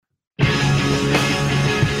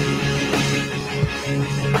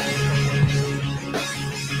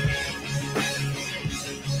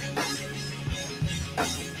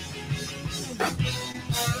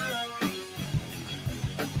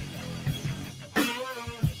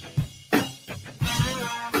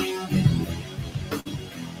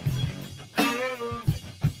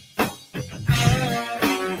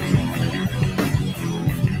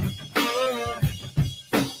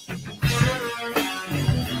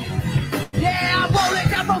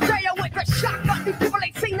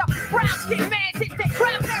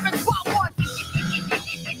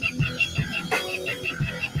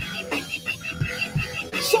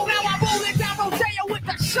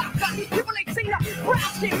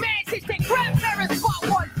With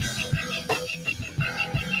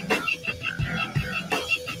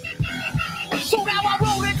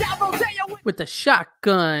the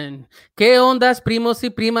shotgun. ¿Qué ondas, primos y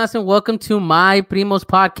primas, and welcome to my Primos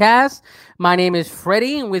podcast. My name is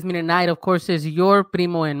Freddie, and with me tonight, of course, is your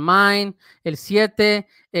primo and mine, El Siete,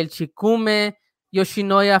 El Chicume,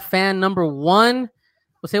 Yoshinoya fan number 1.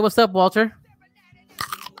 Well, say what's up, Walter.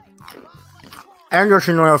 And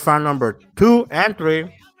Yoshinoya fan number 2 and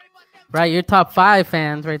 3. Right, your top 5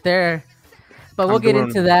 fans right there. But we'll get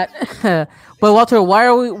into that. But Walter,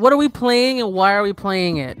 what are we playing and why are we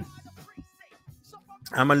playing it?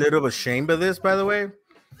 I'm a little ashamed of this, by the way.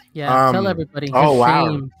 Yeah, tell everybody. Oh, wow.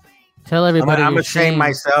 Shame. Tell everybody. I'm ashamed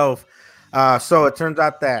myself. So it turns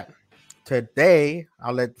out that today,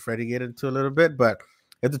 I'll let Freddie get into a little bit, but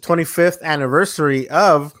it's the 25th anniversary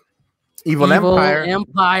of Evil Empire.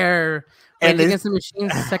 Rage Against the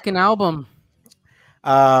Machine's second album.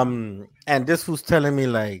 And this was telling me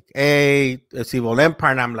like, hey, it's Evil Empire,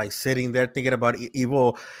 and I'm like sitting there thinking about thinking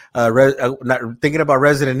about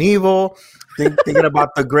Resident Evil, thinking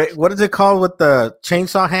about the great, what is it called with the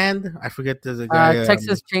chainsaw hand? I forget. There's a guy.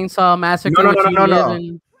 Texas Chainsaw Massacre. No.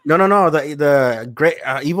 The great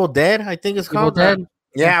Evil Dead, I think it's called. Evil Dead.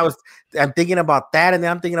 Yeah, I'm thinking about that, and then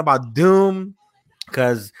I'm thinking about Doom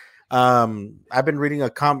because I've been reading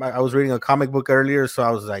I was reading a comic book earlier, so I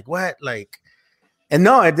was like, what, like. And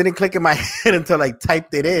no, it didn't click in my head until I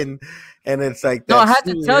typed it in, and it's like no. I had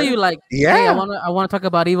to tell you, like, yeah, hey, I want to talk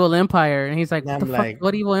about Evil Empire, and he's like, what the fuck?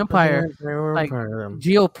 What Evil Empire? Like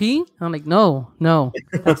GOP? I'm like, no,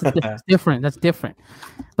 that's different. That's different.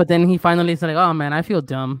 But then he finally said, like, oh man, I feel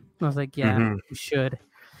dumb. I was like, yeah, you should.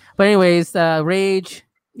 But anyways, Rage,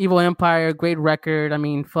 Evil Empire, great record. I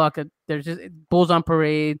mean, fuck it. There's just Bulls on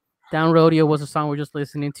Parade. Down Rodeo was a song we're just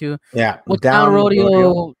listening to. Yeah, what's Down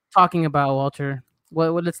Rodeo talking about, Walter?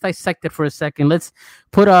 Well, let's dissect it for a second. Let's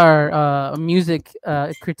put our music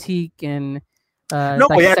critique and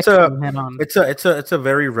it's a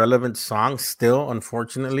very relevant song still,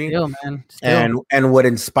 unfortunately. Still, man. Still. And what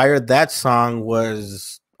inspired that song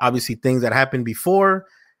was obviously things that happened before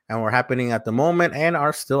and were happening at the moment and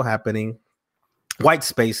are still happening. White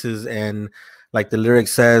spaces, and like the lyric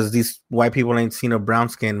says, these white people ain't seen a brown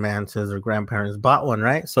skinned man since their grandparents bought one,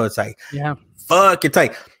 right? So it's like, yeah, fuck. It's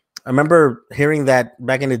like, I remember hearing that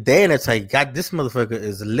back in the day, and it's like, God, this motherfucker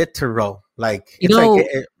is literal. Like, you know,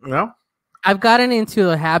 I've gotten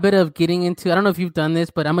into a habit of getting into, I don't know if you've done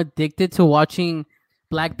this, but I'm addicted to watching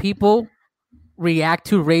black people react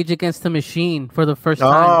to Rage Against the Machine for the first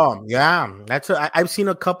time. Oh, yeah. I've seen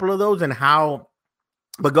a couple of those and how,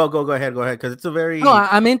 but go ahead. Because it's a very. No,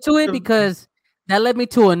 I'm into it because that led me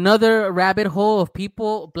to another rabbit hole of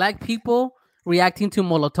black people reacting to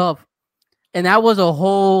Molotov. And that was a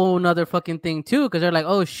whole nother fucking thing too, because they're like,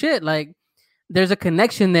 oh shit, like there's a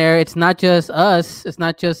connection there. It's not just us. It's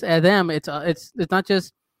not just them. It's not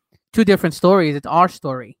just two different stories. It's our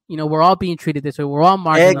story. You know, we're all being treated this way. We're all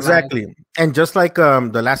marginalized. Exactly. And just like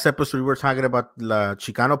the last episode we were talking about the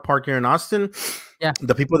Chicano Park here in Austin. Yeah.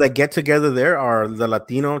 The people that get together there are the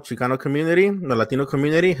Latino Chicano community, the Latino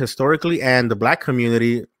community historically, and the black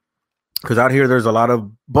community. Because out here there's a lot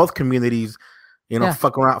of both communities. You know,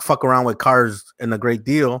 fuck around with cars in a great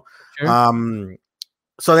deal. Sure.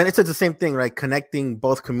 So then it's the same thing, right? Connecting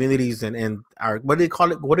both communities and our, what do they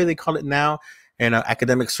call it? What do they call it now in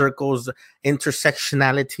academic circles?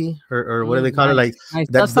 Intersectionality, or what do they call it? Like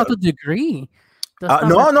that's not the degree.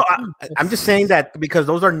 No. I'm just saying that because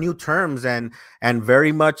those are new terms and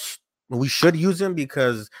very much we should use them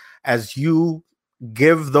because as you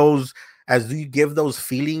give those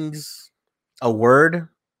feelings a word.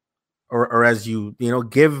 Or as you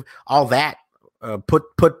give all that, put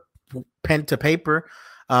pen to paper,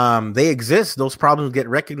 they exist. Those problems get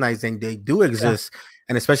recognized, and they do exist. Yeah.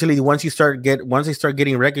 And especially once they start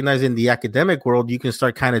getting recognized in the academic world, you can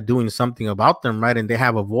start kind of doing something about them, right? And they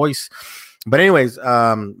have a voice. But anyways,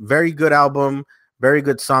 very good album, very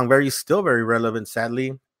good song, still very relevant,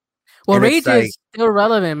 sadly. Well, and Rage is still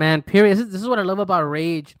relevant, man. Period. This is what I love about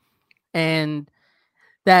Rage, and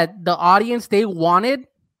that the audience they wanted.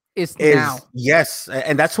 Is now. Yes,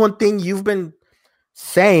 and that's one thing you've been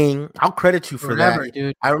saying. I'll credit you for that,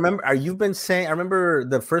 dude. I remember you've been saying. I remember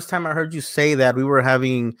the first time I heard you say that we were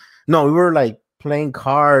like playing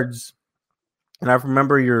cards, and I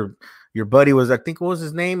remember your buddy was, I think, what was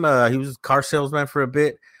his name? He was a car salesman for a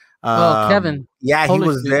bit. Kevin. Yeah, he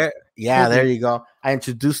was there. Yeah, there you go. I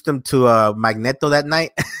introduced him to Magneto that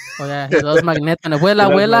night. Oh yeah, he loves Magneto and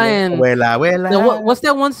Abuela, and what's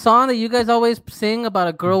that one song that you guys always sing about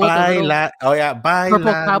a girl with a little Baila.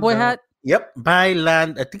 purple cowboy hat? Yep,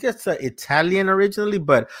 Bailand. I think it's Italian originally,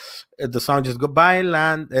 but the song just go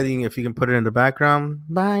Bailand. I think if you can put it in the background,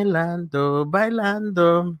 Bailando,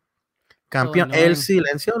 Bailando, Campeón, El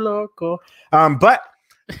Silencio Loco. But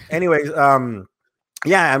anyways,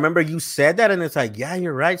 yeah, I remember you said that, and it's like, yeah,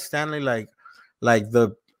 you're right, Stanley. Like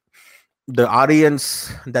the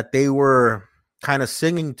audience that they were kind of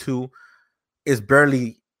singing to is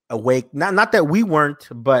barely awake. Not that we weren't,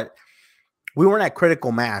 but we weren't at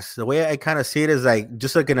critical mass. The way I kind of see it is like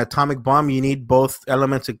just like an atomic bomb, you need both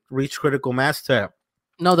elements to reach critical mass to.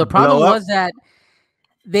 No, the problem was that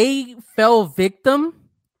they fell victim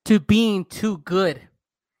to being too good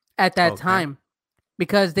at that time,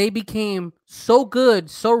 because they became so good,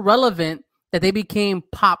 so relevant that they became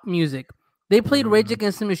pop music. They played Rage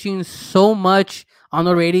Against the Machine so much on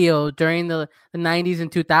the radio during the 90s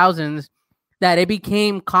and 2000s that it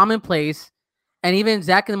became commonplace. And even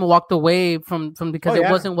Zach and them walked away from because it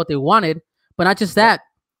wasn't what they wanted. But not just that.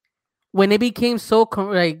 When it became so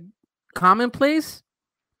commonplace,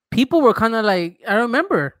 people were kind of like, I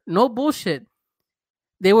remember, no bullshit.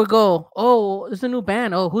 They would go, oh, there's a new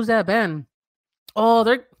band. Oh, who's that band? Oh,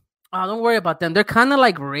 don't worry about them. They're kind of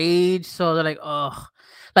like Rage. So they're like, oh,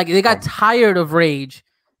 like they got tired of Rage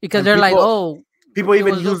because they're like, oh. People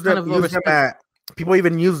even use them people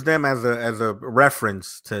even use them as a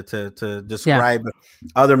reference to describe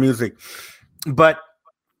other music. But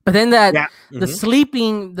then the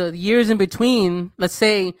sleeping, the years in between, let's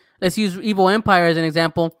use Evil Empire as an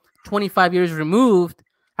example, 25 years removed.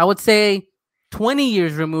 I would say 20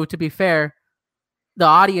 years removed, to be fair. The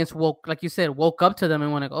audience woke up to them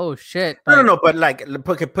and went like, oh shit. No, but like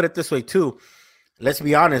put it this way too. Let's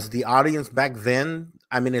be honest, the audience back then,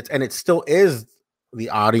 I mean, it still is the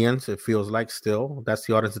audience. It feels like still that's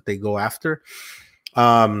the audience that they go after.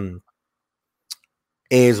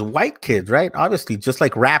 Is white kids, right? Obviously, just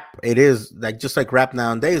like rap, it is like just like rap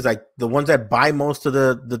nowadays. Like the ones that buy most of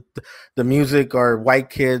the music are white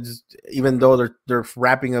kids, even though they're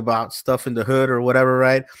rapping about stuff in the hood or whatever,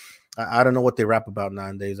 right? I don't know what they rap about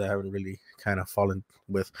nowadays. I haven't really kind of fallen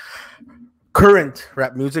with current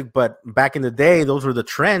rap music, but back in the day, those were the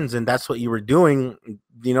trends, and that's what you were doing.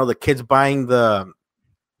 You know, the kids buying the.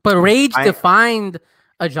 But Rage defined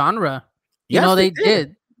a genre. They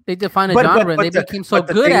did. They defined a genre, and they became so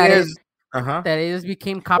good at it that it just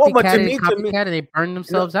became copycat, and they burned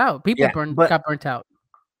themselves out. People got burnt out.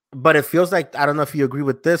 But it feels like, I don't know if you agree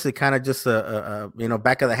with this, it kind of just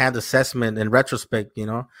back of the hand assessment in retrospect,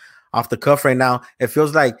 off the cuff right now. It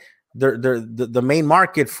feels like the main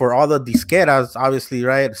market for all the disqueras, obviously,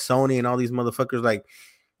 right? Sony and all these motherfuckers, like,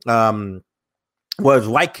 was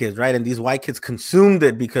white kids, right? And these white kids consumed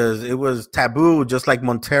it because it was taboo, just like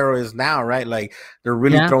Montero is now, right? Like they're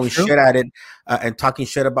really throwing shit at it and talking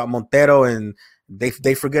shit about Montero, and they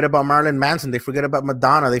forget about Marilyn Manson, they forget about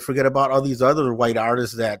Madonna, they forget about all these other white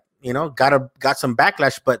artists that got some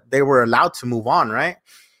backlash, but they were allowed to move on, right?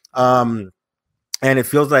 And it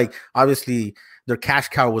feels like obviously their cash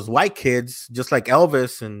cow was white kids, just like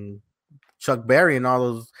Elvis and Chuck Berry and all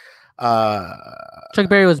those. Chuck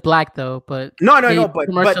Berry was black though, but but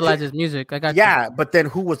commercialized his music. I got but then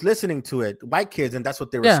who was listening to it? White kids, and that's what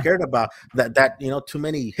they were scared about. That too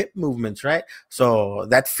many hip movements, right? So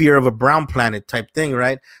that fear of a brown planet type thing,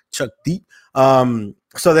 right? Chuck D. So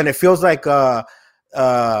then it feels like I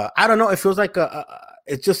don't know. It feels like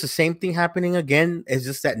it's just the same thing happening again. It's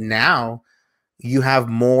just that now you have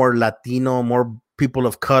more Latino, more people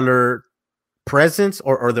of color presence,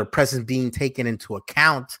 or their presence being taken into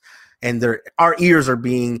account. And our ears are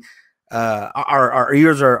being, our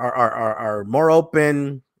ears are more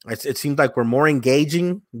open. It seems like we're more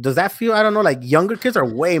engaging. Does that feel? I don't know. Like younger kids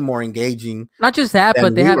are way more engaging. Not just that,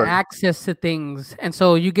 but they have access to things, and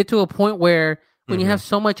so you get to a point where when you have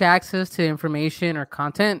so much access to information or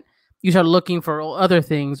content, you start looking for other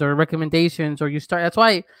things or recommendations, or you start. That's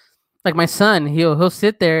why, like my son, he'll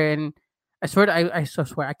sit there, and I swear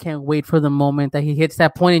I can't wait for the moment that he hits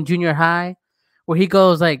that point in junior high where he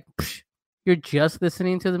goes like, you're just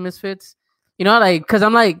listening to the Misfits, because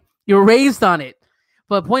I'm like, you're raised on it.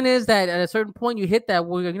 But the point is that at a certain point you hit that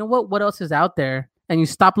where what else is out there, and you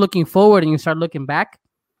stop looking forward and you start looking back.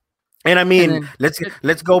 And I mean, let's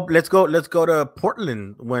go to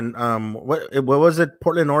Portland when what was it,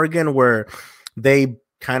 Portland, Oregon, where they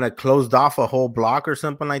kind of closed off a whole block or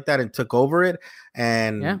something like that and took over it.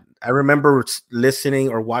 And I remember listening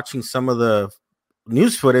or watching some of the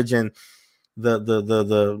news footage, and the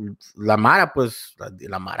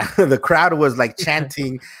crowd was like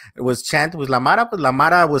chanting. La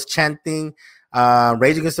Mara was chanting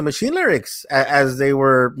Rage Against the Machine lyrics as they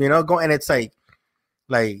were going. And it's like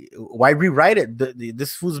Like, why rewrite it?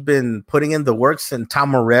 This fool's been putting in the works, and Tom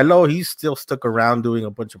Morello, he's still stuck around doing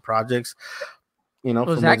a bunch of projects. You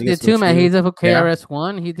know, Zach did too, man. He's a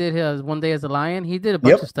KRS-One. He did his One Day as a Lion. He did a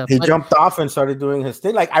bunch of stuff. He jumped off and started doing his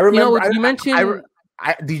thing. Like, I remember. You mentioned.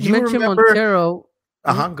 Did you mention Montero?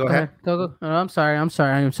 Go ahead. Go. Oh, I'm sorry.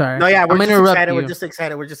 No, yeah, we're just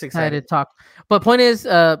excited. We're just excited to talk. But point is,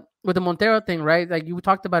 with the Montero thing, right? Like you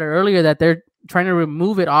talked about it earlier, that they're trying to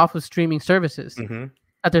remove it off of streaming services. Mm-hmm.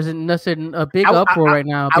 That there's a big uproar right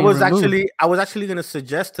now. I was actually going to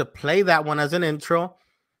suggest to play that one as an intro,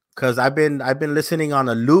 because I've been listening on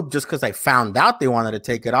a loop just because I found out they wanted to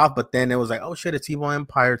take it off, but then it was like, oh shit, it's Evil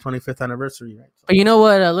Empire 25th anniversary. Right? But you know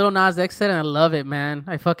what? Lil Nas X said, and I love it, man.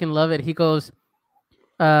 I fucking love it. He goes,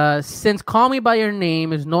 since Call Me By Your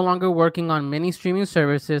Name is no longer working on many streaming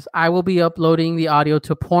services, I will be uploading the audio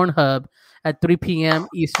to Pornhub at 3 p.m.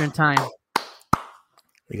 Eastern time.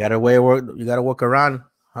 You gotta work around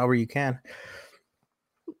however you can.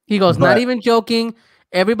 He goes, not even joking.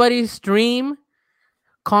 Everybody stream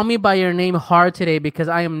Call Me By Your Name hard today, because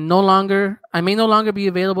I may no longer be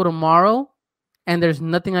available tomorrow, and there's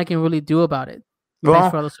nothing I can really do about it.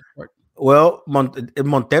 Thanks for all the support. Well,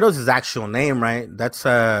 Montero's his actual name, right? That's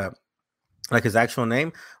like his actual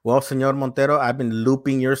name. Well, Senor Montero, I've been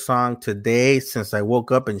looping your song today since I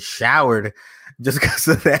woke up and showered, just because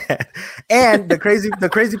of that. And the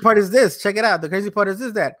crazy part is this. Check it out. The crazy part is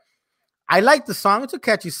this, that I like the song. It's a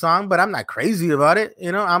catchy song, but I'm not crazy about it.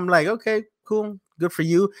 You know, I'm like, okay, cool, good for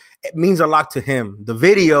you. It means a lot to him. The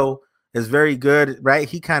video is very good, right?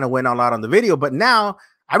 He kind of went all out on the video, but now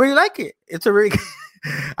I really like it. It's a really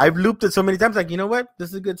I've looped it so many times. Like, you know what? This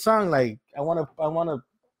is a good song. Like, I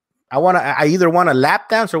either want to lap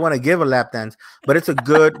dance or want to give a lap dance. But it's a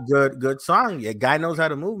good song. Yeah, guy knows how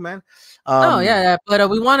to move, man. Yeah. But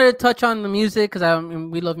we wanted to touch on the music because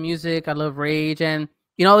we love music. I love Rage, and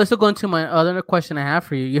you know, this will go into my other question I have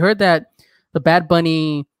for you. You heard that the Bad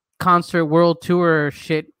Bunny concert world tour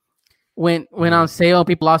shit went on sale.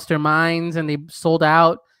 People lost their minds and they sold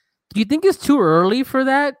out. Do you think it's too early for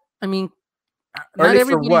that? I mean. Early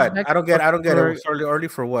for what? I don't get it. Early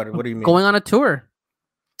for what? What do you mean? Going on a tour.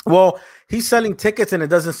 Well, he's selling tickets and it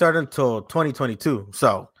doesn't start until 2022.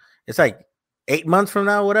 So it's like 8 months from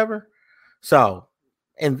now, whatever. So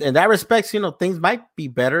in that respect, you know, things might be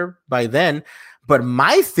better by then. But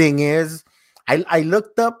my thing is, I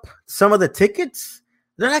looked up some of the tickets.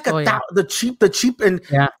 They're like the cheap and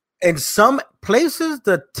in some places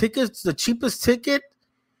the cheapest ticket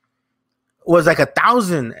was like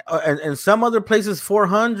 1,000, and some other places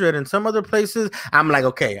 400, and some other places I'm like,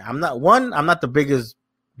 okay, I'm not the biggest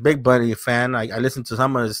Big Bunny fan. I listen to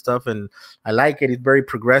some of his stuff and I like it. He's very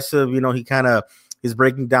progressive, you know. He kind of is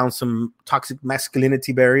breaking down some toxic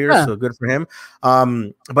masculinity barriers, so good for him.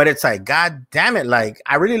 But it's like, god damn it, like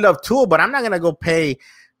I really love Tool, but I'm not gonna go pay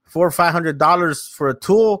 $400 or $500 for a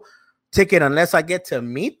Tool ticket unless I get to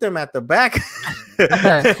meet them at the back.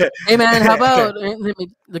 Hey man, how about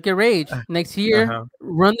look at Rage next year?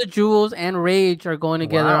 Run the Jewels and Rage are going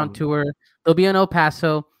together on tour. They'll be in El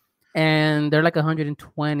Paso, and they're like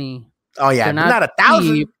 120. Oh yeah, not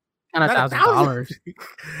 1,000. Not $1,000.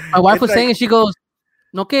 My wife was saying, she goes,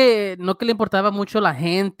 no que le importaba mucho la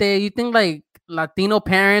gente. You think like Latino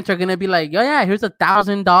parents are gonna be like, oh yeah, here's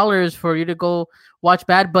 $1,000 for you to go watch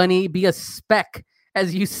Bad Bunny be a speck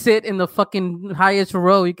as you sit in the fucking highest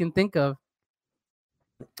row you can think of.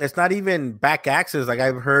 It's not even back access. Like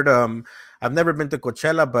I've heard, I've never been to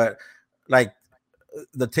Coachella, but like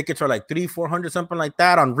the tickets are like $300-$400, something like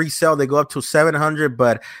that. On resale, they go up to $700,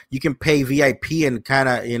 but you can pay VIP and kind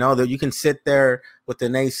of, you know, that you can sit there with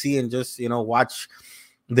an AC and just, you know, watch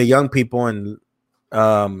the young people. And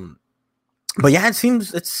but yeah, it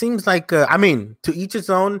seems like I mean, to each its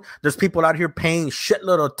own. There's people out here paying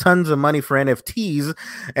shitload of tons of money for NFTs,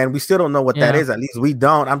 and we still don't know what that is. At least we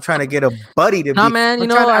don't. I'm trying to get a buddy to. I'm trying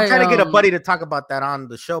to get a buddy to talk about that on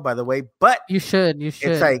the show, by the way. But you should. It's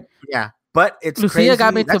like, yeah, but it's Lucia crazy.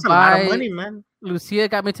 Got me That's to a buy lot of money, man. Lucia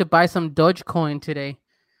got me to buy some Dogecoin today.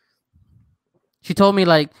 She told me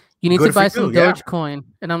like, you need to buy some Dogecoin,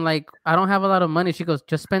 and I'm like, I don't have a lot of money. She goes,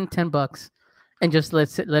 just spend $10 and just let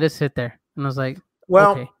it sit there. And I was like,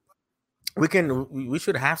 well, okay. We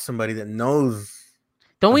should have somebody that knows.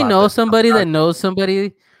 Don't we know somebody that knows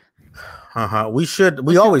somebody? We should.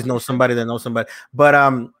 We always know somebody that knows somebody. But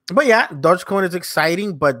yeah, Dogecoin is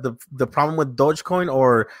exciting. But the problem with Dogecoin,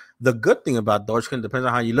 or the good thing about Dogecoin, depends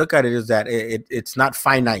on how you look at it, is that it's not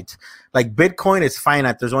finite. Like Bitcoin is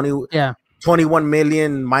finite. There's only 21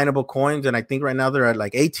 million mineable coins, and I think right now they're at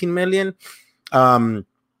like 18 million.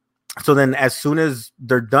 So then as soon as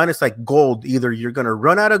they're done, it's like gold. Either you're going to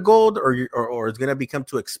run out of gold or it's going to become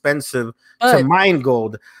too expensive to mine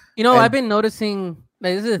gold. I've been noticing,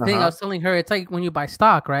 like, this is the thing. I was telling her, it's like when you buy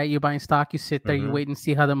stock, right? You're buying stock, you sit there, you wait and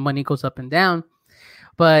see how the money goes up and down.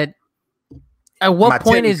 But at what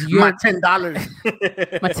point is your $10?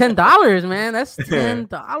 My $10, man. That's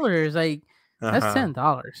 $10. Like, that's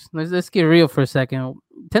 $10. Let's get real for a second.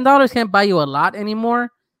 $10 can't buy you a lot anymore,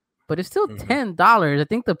 but it's still $10. I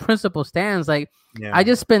think the principle stands. Like, I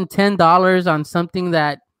just spent $10 on something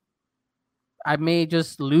that I may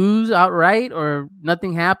just lose outright, or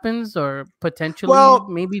nothing happens, or potentially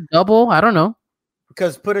maybe double. I don't know.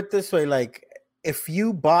 Because put it this way, like, if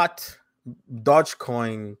you bought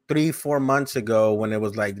Dogecoin 3-4 months ago when it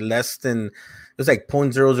was like less than, it was like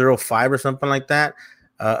 0.005 or something like that,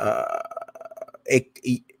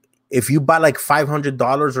 if you bought like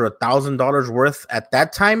 $500 or $1,000 worth at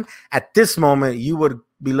that time, at this moment you would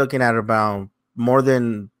be looking at about more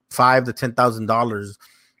than $5,000 to $10,000.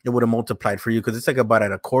 It would have multiplied for you, because it's like about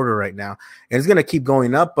at a quarter right now, and it's gonna keep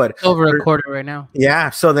going up. But over a quarter right now. Yeah.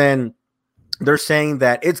 So then they're saying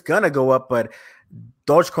that it's gonna go up, but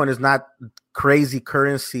Dogecoin is not crazy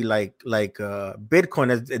currency like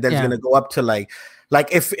Bitcoin that's gonna go up to like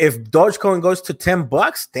if Dogecoin goes to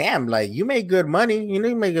 $10, damn, like you make good money, you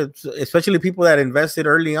make it, especially people that invested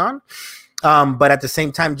early on. But at the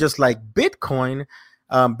same time, just like Bitcoin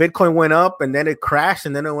went up and then it crashed,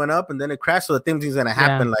 and then it went up and then it crashed. So the same thing's gonna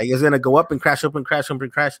happen. Like, it's gonna go up and crash, up and crash, up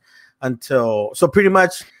and crash until. So pretty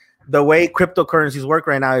much the way cryptocurrencies work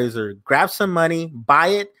right now is grab some money, buy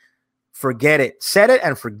it, forget it, set it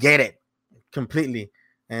and forget it completely.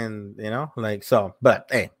 And like, so, but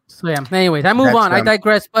hey. So yeah. Anyways, I move on. I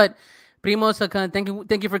digress. But Primo,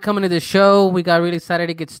 thank you for coming to the show. We got really excited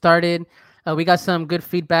to get started. We got some good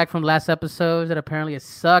feedback from last episodes that apparently it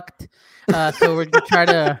sucked. So we're gonna try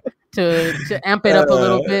to amp it up a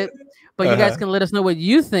little bit. But you guys can let us know what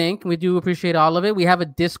you think. We do appreciate all of it. We have a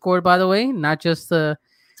Discord, by the way, not just a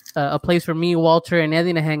place for me, Walter, and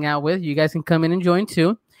Eddie to hang out with. You guys can come in and join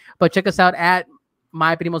too. But check us out at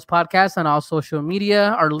My Primos Podcast on all social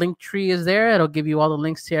media. Our link tree is there. It'll give you all the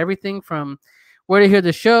links to everything from where to hear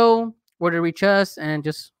the show, where to reach us, and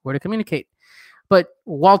just where to communicate. But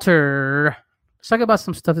Walter, let's talk about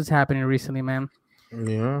some stuff that's happening recently, man.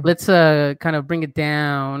 Yeah. Let's kind of bring it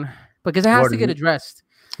down, because it has to get addressed.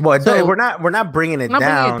 Well, so, we're not bringing it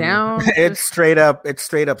down. It's straight up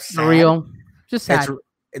sad. Real. Just sad.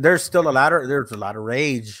 There's still a lot of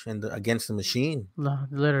rage against the machine.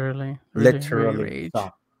 Literally rage.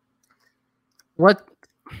 Stop. What?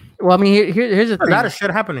 Well, I mean, here's the thing. A lot of shit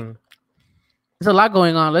happening. There's a lot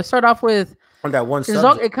going on. Let's start off with on that one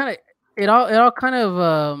subject. It all kind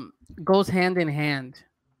of goes hand in hand,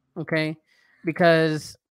 okay?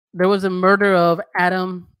 Because there was a murder of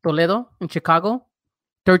Adam Toledo in Chicago,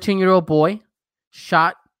 13-year-old boy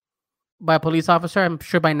shot by a police officer. I'm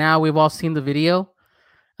sure by now we've all seen the video.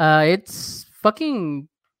 It's fucking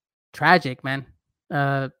tragic, man.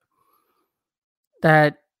 That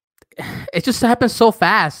it just happened so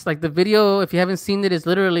fast. Like, the video, if you haven't seen it, is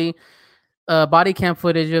literally body cam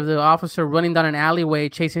footage of the officer running down an alleyway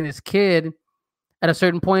chasing this kid. At a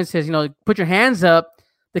certain point, it says, put your hands up.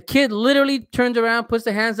 The kid literally turns around, puts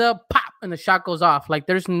the hands up, pop, and the shot goes off. Like,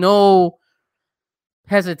 there's no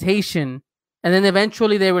hesitation. And then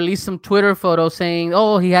eventually they released some Twitter photo saying,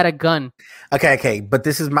 "Oh, he had a gun." Okay. But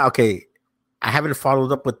this is I haven't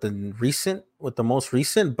followed up with the most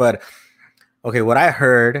recent, but okay, what I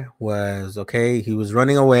heard was, he was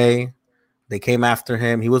running away. They came after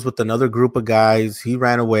him. He was with another group of guys. He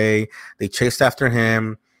ran away. They chased after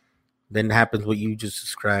him. Then happens what you just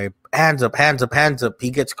described. Hands up, hands up, hands up.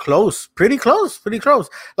 He gets pretty close.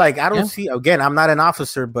 Like, I don't see, again, I'm not an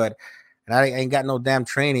officer, but I ain't got no damn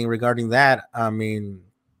training regarding that. I mean,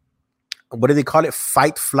 what do they call it?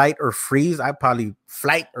 Fight, flight, or freeze? I probably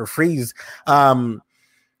flight or freeze.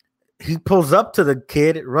 He pulls up to the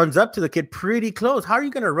kid, runs up to the kid pretty close. How are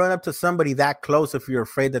you going to run up to somebody that close if you're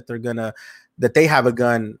afraid that that they have a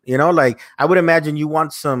gun? Like, I would imagine you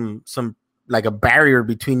want some like a barrier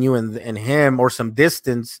between you and him, or some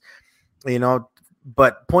distance,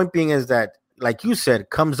 but point being is that, like you said,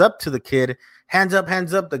 comes up to the kid, hands up.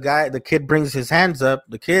 The kid brings his hands up.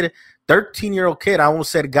 The kid, 13-year-old kid, I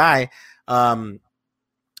almost said guy,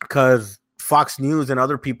 because Fox News and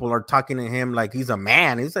other people are talking to him like he's a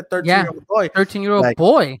man. He's a 13-year-old boy. 13-year-old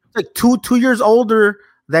boy. Like 2 years older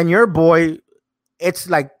than your boy. It's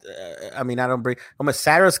like, I mean, I don't bring.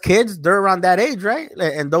 Sarah's kids, they're around that age, right?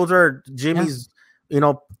 And those are Jimmy's,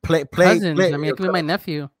 play cousins. Play, I mean, it could be my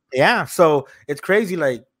nephew. Yeah, so it's crazy.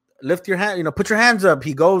 Like, lift your hand, put your hands up.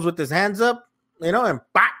 He goes with his hands up. you know, and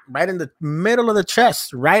bop, right in the middle of the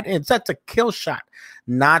chest, right? And that's a kill shot.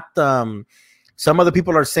 Not some other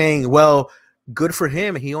people are saying, well, good for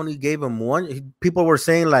him. He only gave him one. People were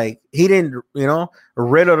saying like he didn't, you know,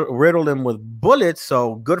 riddle him with bullets.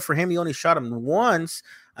 So good for him. He only shot him once.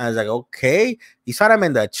 I was like, okay, he shot him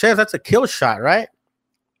in the chest. That's a kill shot, right?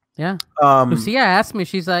 Yeah. Lucia asked me,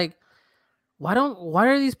 she's like, why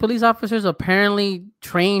are these police officers apparently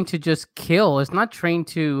trained to just kill? It's not trained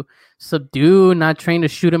to subdue, not trained to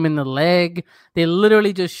shoot him in the leg. They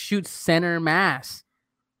literally just shoot center mass,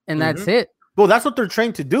 and that's it. Well, that's what they're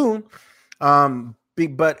trained to do. But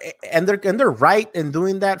they're right in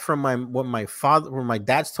doing that from what my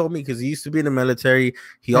dad's told me, because he used to be in the military.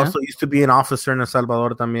 He also used to be an officer in El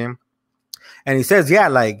Salvador también. And he says, yeah,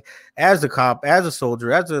 like as a cop, as a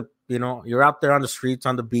soldier, you know, you're out there on the streets,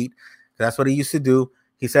 on the beat. That's what he used to do.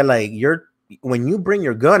 He said, like, when you bring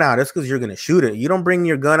your gun out, it's because you're gonna shoot it. You don't bring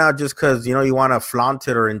your gun out just because, you know, you want to flaunt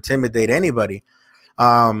it or intimidate anybody.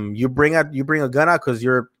 You bring a gun out because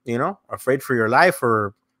you're, you know, afraid for your life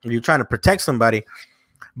or you're trying to protect somebody.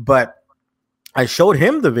 But I showed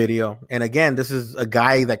him the video, and again, this is a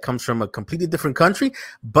guy that comes from a completely different country,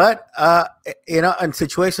 but you know, in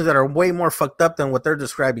situations that are way more fucked up than what they're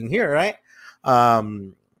describing here, right?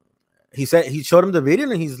 He said he showed him the video,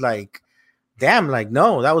 and he's like, damn, like,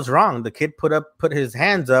 no, that was wrong. The kid put his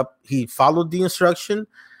hands up, he followed the instruction,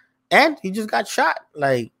 and he just got shot.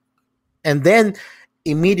 Like, and then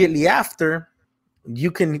immediately after,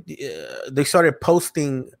 they started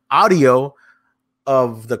posting audio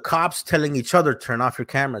of the cops telling each other, turn off your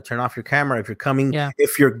camera if you're coming. Yeah.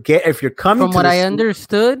 If you're coming. From what I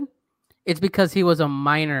understood, it's because he was a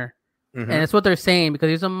minor, and that's what they're saying,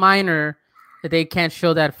 because he's a minor that they can't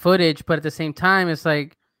show that footage. But at the same time, it's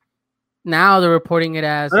like now they're reporting it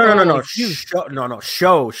as no.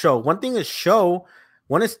 Show. One thing is show.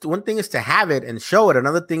 One thing is to have it and show it.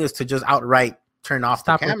 Another thing is to just outright turn off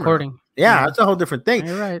the camera. Recording. Yeah, that's a whole different thing.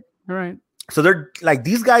 You're right. So they're like,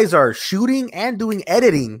 these guys are shooting and doing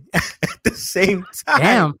editing at the same time.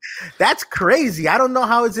 Damn, that's crazy. I don't know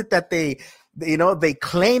how is it that they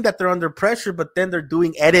claim that they're under pressure, but then they're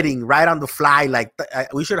doing editing right on the fly. Like,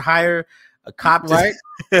 we should hire a cop, right?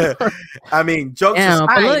 I mean, jokes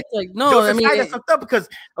aside, that's fucked up because,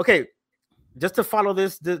 okay, just to follow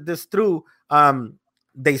this through,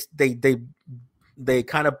 they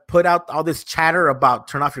kind of put out all this chatter about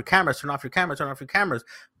turn off your cameras.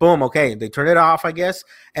 Boom. Okay. They turned it off, I guess.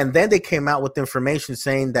 And then they came out with information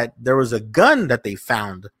saying that there was a gun that they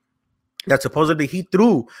found that supposedly he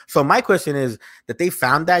threw. So my question is, that they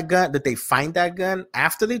found that gun, that they find that gun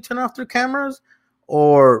after they turn off their cameras,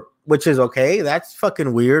 or, which is okay. That's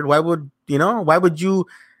fucking weird. Why would you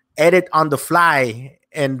edit on the fly,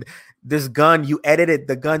 and this gun, you edited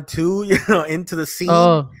the gun too, you know, into the scene.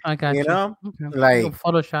 Oh, I got you. You know, okay. Like, you'll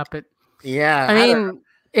Photoshop it. Yeah. I mean,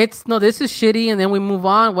 this is shitty. And then we move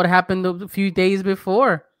on. What happened a few days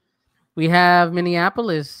before? We have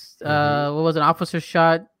Minneapolis. What was an officer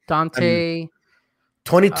shot Dante?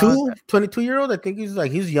 22-year-old. I think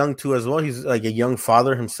he's young too as well. He's like a young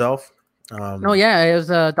father himself. It was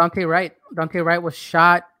Dante Wright. Dante Wright was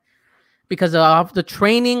shot because of the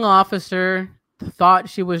training officer thought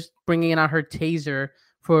she was bringing out her taser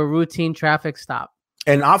for a routine traffic stop.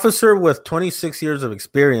 An officer with 26 years of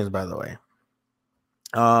experience, by the way.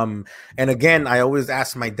 And again, I always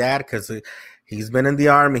ask my dad, because he's been in the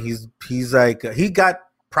Army. He's like, he got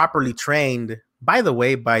properly trained, by the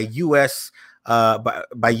way, by U.S.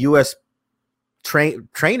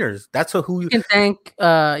 Trainers. That's who you can thank.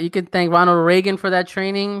 You can thank Ronald Reagan for that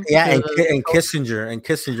training. Yeah, and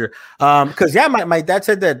Kissinger. Because my dad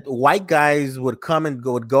said that white guys would come and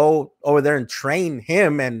go over there and train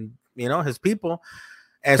him and, you know, his people.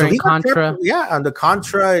 And so Contra. On the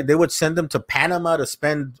Contra, they would send them to Panama to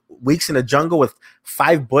spend weeks in the jungle with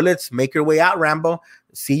 5 bullets. Make your way out, Rambo.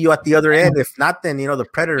 See you at the other end. If not, then, you know, the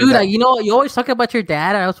Predator. Dude, you know, you always talk about your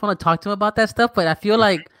dad. I always want to talk to him about that stuff, but I feel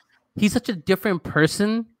like he's such a different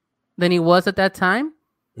person than he was at that time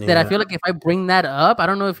that I feel like if I bring that up, I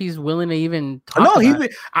don't know if he's willing to even talk. No,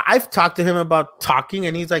 I've talked to him about talking,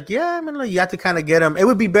 and he's like, yeah, I mean, like, you have to kind of get him. It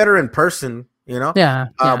would be better in person, you know? Yeah.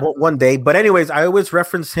 One day. But anyways, I always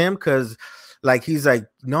reference him because, like, he's like,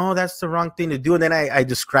 no, that's the wrong thing to do. And then I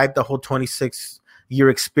described the whole 26-year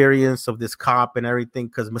experience of this cop and everything,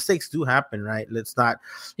 because mistakes do happen, right? Let's not,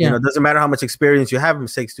 you know, it doesn't matter how much experience you have,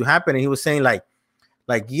 mistakes do happen. And he was saying, like,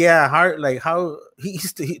 yeah, hard, like how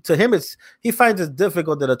to him he finds it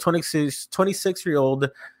difficult that a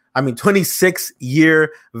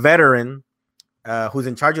 26-year veteran who's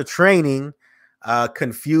in charge of training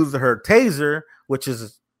confused her taser, which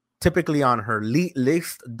is typically on her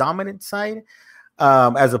least dominant side,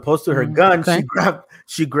 as opposed to her gun. Okay.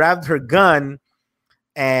 She grabbed her gun,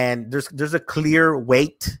 and there's a clear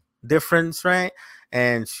weight difference, right?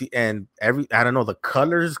 And I don't know, the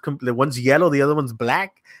colors, the one's yellow, the other one's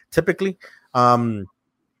black, typically. And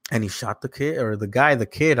he shot the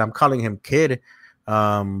kid. I'm calling him kid.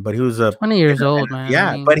 But he was 20 years old, man. Yeah,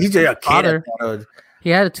 I mean, but he's a kid. He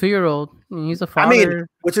had a 2-year-old. He's a father. I mean,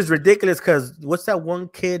 which is ridiculous because what's that one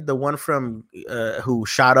kid, the one from who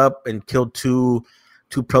shot up and killed two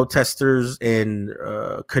protesters in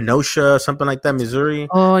Kenosha, something like that, Missouri?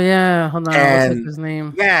 Oh yeah, hold on, what's his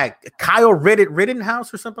name? Yeah, Kyle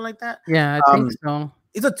Rittenhouse or something like that. Yeah, I think so.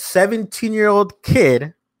 He's a 17-year-old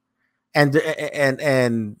kid, and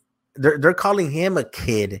they're calling him a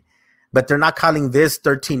kid, but they're not calling this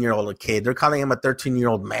 13-year-old a kid. They're calling him a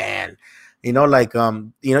 13-year-old man. You know, like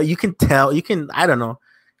you can tell. I don't know.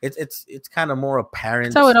 It's kind of more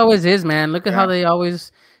apparent. That's how it always is, man. Look at how they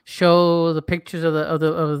always show the pictures of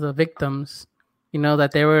the victims. You know,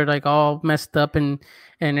 that they were like all messed up and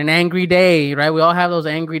an angry day, right? We all have those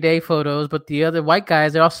angry day photos, but the other white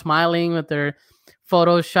guys, they're all smiling with their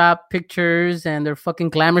Photoshop pictures and their fucking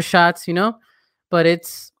glamour shots, you know. But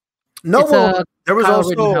there was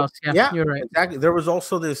also you're right, exactly. There was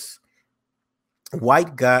also this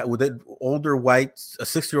white guy with an older white, a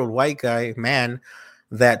 60-year-old white guy man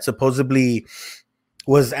that supposedly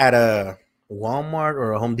was at a Walmart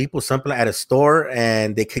or a Home Depot, something at a store,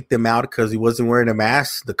 and they kicked him out because he wasn't wearing a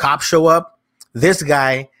mask. The cops show up. This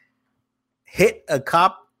guy hit a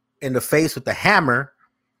cop in the face with a hammer,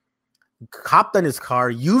 copped on his car,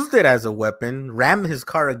 used it as a weapon, rammed his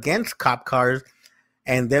car against cop cars,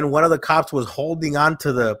 and then one of the cops was holding on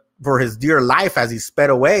for his dear life as he sped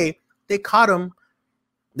away. They caught him.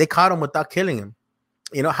 They caught him without killing him.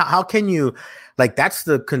 You know, how can you, like, that's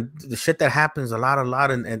the shit that happens a lot.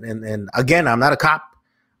 And again, I'm not a cop.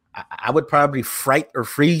 I would probably fright or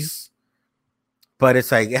freeze, but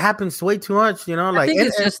it's like, it happens way too much, you know? Like, I think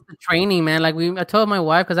it's just the training, man. Like I told my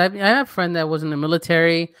wife, because I have a friend that was in the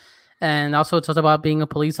military and also talks about being a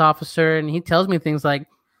police officer. And he tells me things like,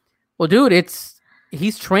 well, dude,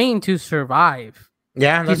 he's trained to survive.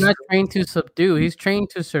 Yeah, he's not trained to subdue. He's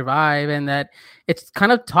trained to survive, and that it's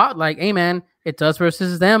kind of taught like, hey, man, it's us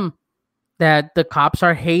versus them. That the cops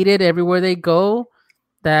are hated everywhere they go.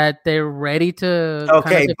 That they're ready to.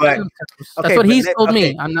 Okay, but that's what he's told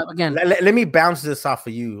me. I'm not again. Let me bounce this off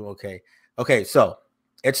of you. Okay. So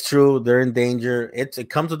it's true. They're in danger. It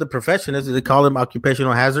comes with the profession. They call them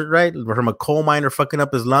occupational hazard, right? From a coal miner fucking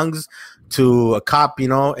up his lungs to a cop, you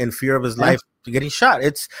know, in fear of his life. Getting shot.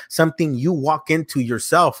 It's something you walk into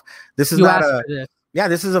yourself. This is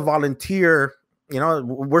this is a volunteer. You know,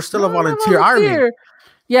 we're still a volunteer army.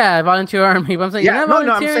 Yeah, volunteer army. But I'm saying you're not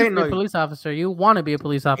volunteering to be a police officer. You want to be a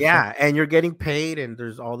police officer. Yeah, and you're getting paid, and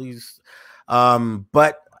there's all these.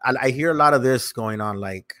 But I hear a lot of this going on,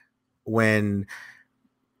 like when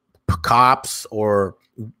cops or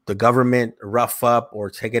the government rough up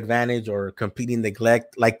or take advantage or completely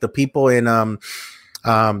neglect, like the people in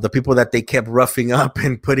the people that they kept roughing up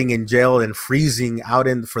and putting in jail and freezing out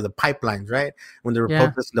for the pipelines, right? When they were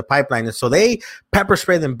protesting the pipeline. And so they pepper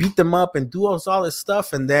spray them, beat them up, and do all this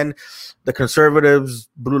stuff. And then the conservatives,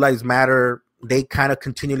 Blue Lives Matter, they kind of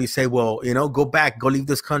continually say, well, you know, go back, go leave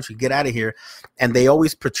this country, get out of here. And they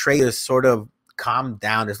always portray this sort of calm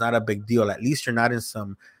down. It's not a big deal. At least you're not in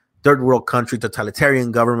some third world country,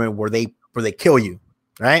 totalitarian government where they kill you,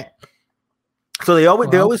 right? So they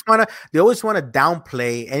always want to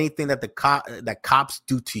downplay anything that that cops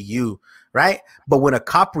do to you, right? But when a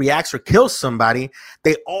cop reacts or kills somebody,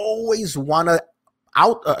 they always want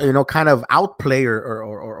to kind of outplay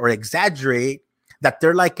or exaggerate that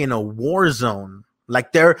they're like in a war zone,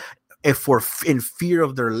 like they're in fear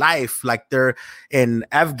of their life, like they're in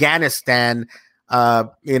Afghanistan,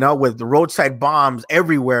 with the roadside bombs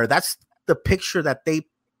everywhere. That's the picture that they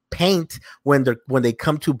paint when they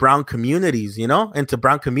come to brown communities, into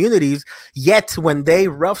brown communities. Yet when they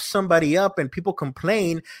rough somebody up and people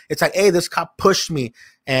complain, it's like, hey, this cop pushed me,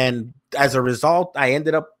 and as a result, I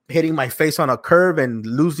ended up hitting my face on a curb and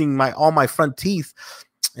losing all my front teeth.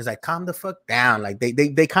 It's like, calm the fuck down. Like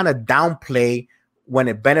they kind of downplay when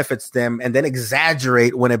it benefits them and then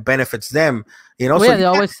exaggerate when it benefits them. Well, so they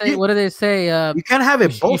always say, what do they say? You can't have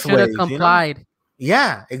it both ways. You should have complied.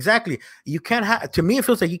 Yeah, exactly. You can't have. To me, it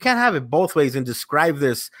feels like you can't have it both ways and describe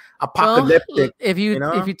this apocalyptic. Well, if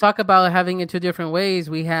you talk about having it two different ways,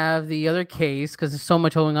 we have the other case, because there's so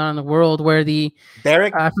much going on in the world, where the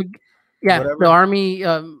Derek, the army.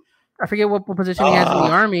 I forget what position he has in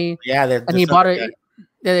the army. Yeah, and he bought it.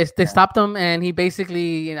 They stopped him, and he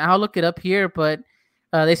basically. And I'll look it up here, but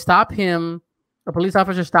they stopped him A police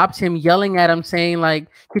officer stops him, yelling at him, saying like,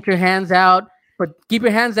 "Keep your hands out,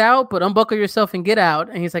 but unbuckle yourself and get out."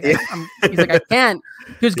 And he's like, I can't.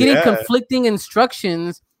 He was getting conflicting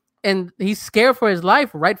instructions, and he's scared for his life,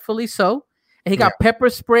 rightfully so. And he got pepper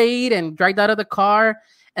sprayed and dragged out of the car.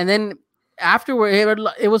 And then afterward,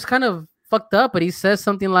 it was kind of fucked up. But he says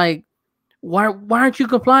something like, "Why aren't you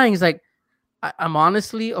complying?" He's like, I'm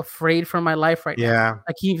honestly afraid for my life right now.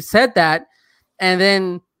 Like he said that, and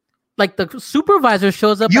then like the supervisor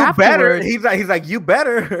shows up. You afterwards. better. He's like, you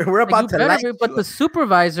better. We're about to like you. But the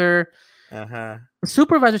supervisor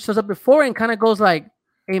shows up before and kind of goes like,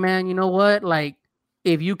 "Hey man, you know what? Like,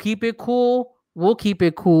 if you keep it cool, we'll keep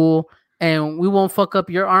it cool, and we won't fuck up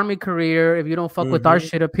your army career if you don't fuck with our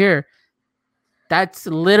shit up here." That's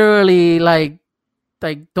literally like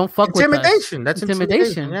don't fuck with us. Intimidation. That's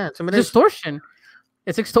intimidation. Yeah, intimidation. Extortion.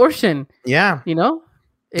 It's extortion. Yeah. You know?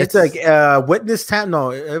 It's like evidence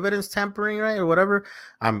tampering, right? Or whatever.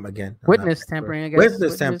 Witness tampering, I guess.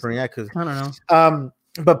 Witness tampering, yeah, because I don't know.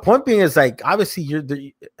 But point being is like obviously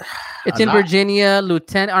it's in Virginia,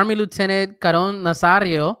 Army Lieutenant Caron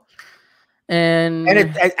Nazario. And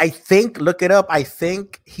I think, look it up, I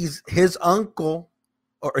think his uncle,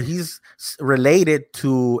 or he's related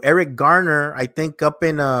to Eric Garner, I think up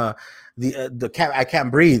in the I Can't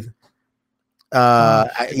Breathe.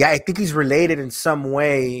 I think he's related in some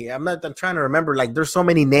way. I'm trying to remember. Like, there's so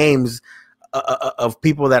many names of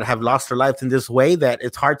people that have lost their lives in this way that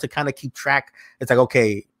it's hard to kind of keep track. It's like,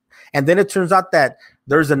 okay. And then it turns out that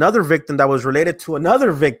there's another victim that was related to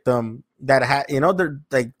another victim that had, they're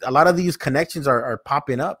like, a lot of these connections are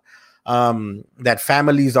popping up, that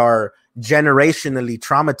families are generationally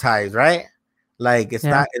traumatized, right? Like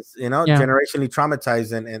generationally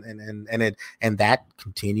traumatized, and that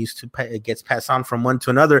continues to it gets passed on from one to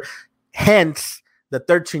another. Hence, the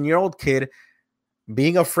 13-year-old kid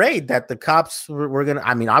being afraid that the cops were gonna.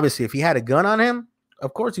 I mean, obviously, if he had a gun on him,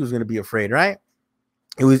 of course he was gonna be afraid, right?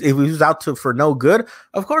 If he was out for no good,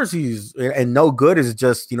 of course and no good is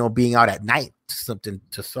just being out at night, something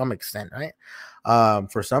to some extent, right?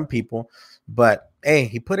 For some people, but hey,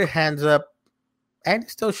 he put his hands up, and he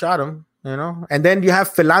still shot him. And then you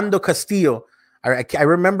have Philando Castillo. I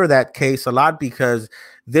remember that case a lot because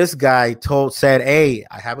this guy said, "Hey,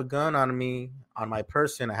 I have a gun on me, on my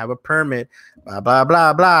person. I have a permit, blah, blah,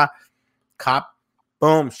 blah, blah." Cop,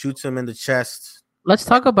 boom, shoots him in the chest. Let's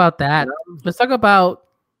talk about that. Let's talk about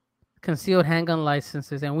concealed handgun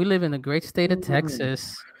licenses. And we live in the great state of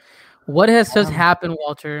Texas. What has just happened,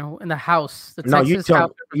 Walter, in the House? You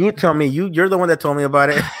tell me. You're the one that told me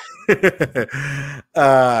about it.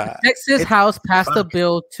 Texas House passed a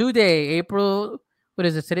bill today, April. What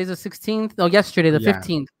is it? Today's the 16th. No, yesterday, the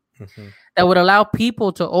 15th. That would allow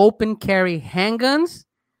people to open carry handguns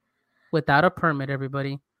without a permit.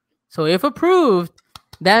 Everybody. So, if approved,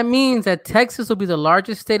 that means that Texas will be the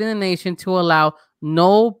largest state in the nation to allow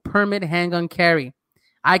no permit handgun carry.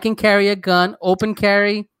 I can carry a gun, open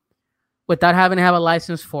carry, without having to have a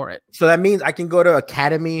license for it. So that means I can go to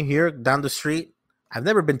Academy here down the street. I've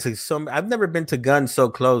never been to guns so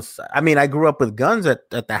close. I mean, I grew up with guns at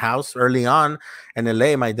the house early on in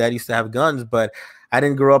LA. My dad used to have guns, but I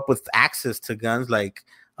didn't grow up with access to guns. Like,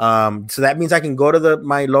 so that means I can go to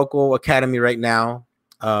my local Academy right now,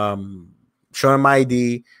 show them my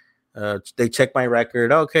ID. They check my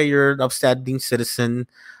record. Okay, you're an upstanding citizen.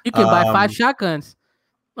 You can buy 5 shotguns.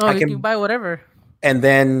 Oh, you can buy whatever. And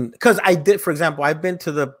then, because I did, for example, I've been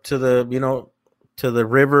to the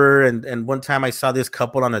river, and one time I saw this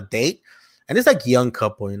couple on a date, and it's like young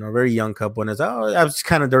couple, very young couple, and I was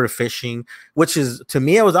kind of there fishing, which is, to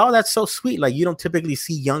me, it was, that's so sweet. Like, you don't typically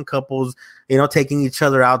see young couples, taking each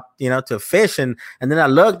other out, to fish, and then I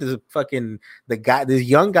looked, this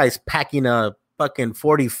young guy's packing a fucking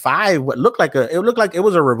 45, it looked like it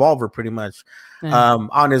was a revolver pretty much,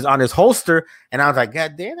 on his holster, and I was like,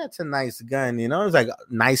 God damn, that's a nice gun, it's like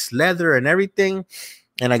nice leather and everything.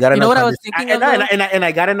 And I got what I was thinking of? And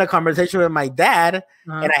I got in a conversation with my dad,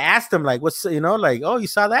 and I asked him, like, what's, oh, you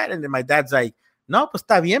saw that? And then my dad's like, no, pues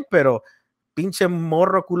está bien, pero pinche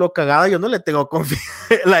morro culo cagado, yo no le tengo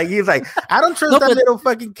confianza. Like, he's like, I don't trust that little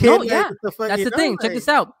fucking kid. No, yeah. That's the thing. Check this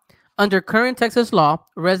out. Under current Texas law,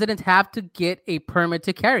 residents have to get a permit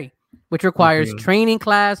to carry, which requires training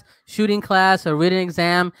class, shooting class, a written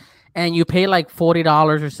exam, and you pay like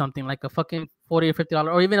 $40 or something, like a fucking $40 or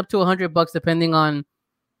 $50, or even up to $100 depending on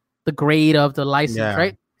the grade of the license,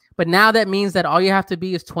 right? But now that means that all you have to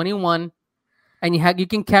be is 21, and you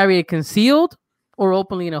can carry it concealed or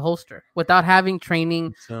openly in a holster without having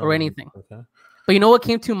training or anything. Okay. But you know what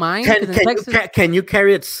came to mind? Can you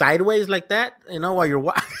carry it sideways like that? While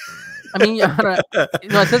you're I mean,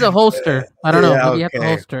 no, it says a holster. I don't know. Maybe you have to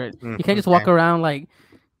holster it. You can't just walk around like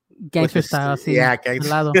gangster style. Yeah,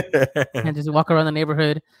 gangster. And just walk around the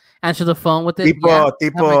neighborhood, answer the phone with it.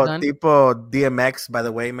 Tipo DMX. By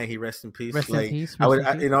the way, may he rest in peace. Rest in peace.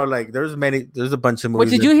 You know, like there's a bunch of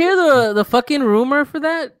movies. Did you hear the fucking rumor for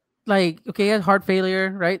that? Like, okay, he has heart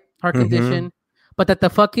failure, right? Heart condition, but that the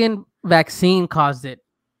fucking vaccine caused it.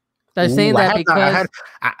 They're saying that because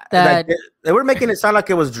like, they were making it sound like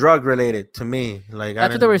it was drug related to me. Like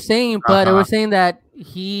that's what they were saying, but they were saying that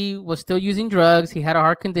he was still using drugs. He had a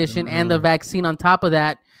heart condition and the vaccine on top of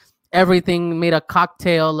that. Everything made a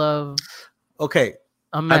cocktail of a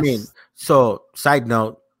mess. I mean, so side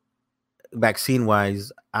note, vaccine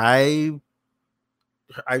wise, I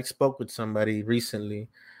spoke with somebody recently,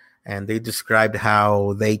 and they described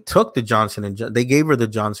how they took the Johnson & they gave her the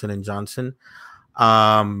Johnson & Johnson.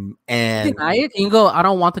 And deny it. You can go, I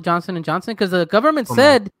don't want the Johnson & Johnson because the government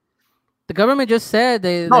just said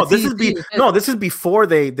this is before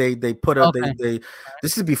they put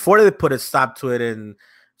this is before they put a stop to it. And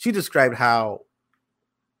she described how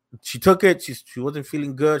she took it. She wasn't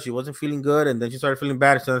feeling good. And then she started feeling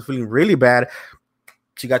bad. She started feeling really bad.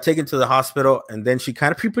 She got taken to the hospital, and then she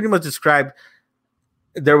pretty much described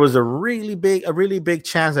there was a really big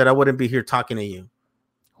chance that I wouldn't be here talking to you.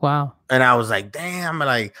 Wow. And I was like, damn,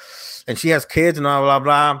 like, and she has kids and blah, blah,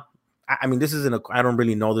 blah. I mean, this isn't I don't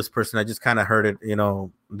really know this person. I just kind of heard it, you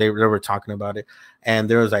know, they were talking about it. And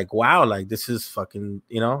there was like, wow, like this is fucking,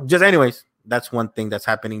 you know, just anyways, that's one thing that's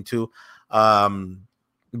happening too.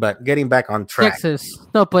 But getting back on track. Texas.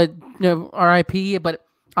 No, but RIP, but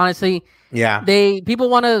honestly, yeah, people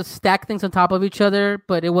want to stack things on top of each other,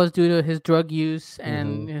 but it was due to his drug use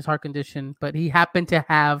and his heart condition. But he happened to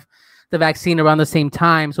have the vaccine around the same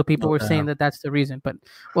time, so people were saying that that's the reason. But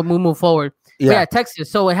we'll move forward. Yeah, Texas.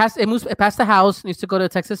 So it passed the House, needs to go to the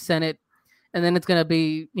Texas Senate, and then it's gonna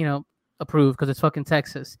be approved because it's fucking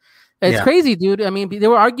Texas. It's crazy, dude. I mean, there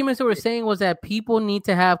were arguments that were saying was that people need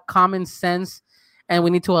to have common sense, and we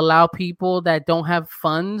need to allow people that don't have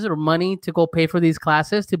funds or money to go pay for these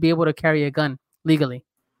classes to be able to carry a gun legally.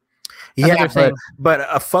 But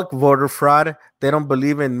a fuck voter fraud. They don't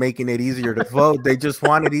believe in making it easier to vote. They just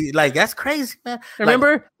want it like that's crazy, man.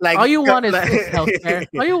 Remember, all you want is free healthcare.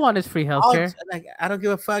 All you want is free healthcare. Like I don't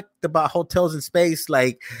give a fuck about hotels in space.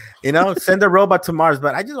 Like, you know, send a robot to Mars.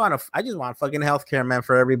 But I just want fucking healthcare, man,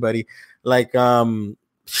 for everybody. Like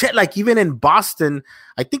shit. Like even in Boston,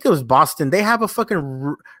 I think it was Boston. They have a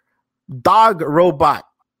fucking dog robot.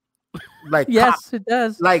 Like yes, it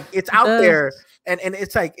does. Like it's out there. And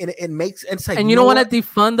it's like it makes it's like and you don't want to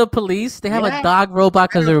defund the police. They have a dog robot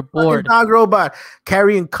because they're bored. Dog robot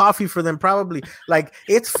carrying coffee for them, probably. Like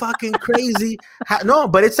it's fucking crazy. No,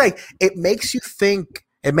 but it's like it makes you think.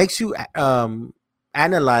 It makes you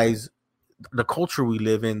analyze the culture we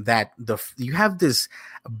live in. That you have this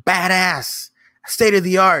badass state of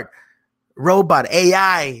the art robot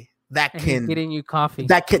AI that can getting you coffee.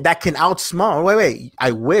 That can outsmart. Wait.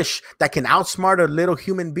 I wish that can outsmart a little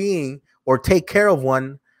human being. Or take care of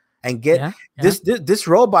one, and get this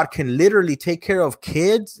robot can literally take care of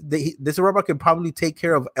kids. This robot can probably take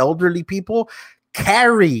care of elderly people,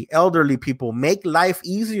 carry elderly people, make life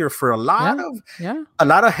easier for a lot of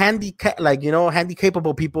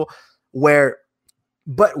handy-capable people.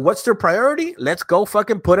 But what's their priority? Let's go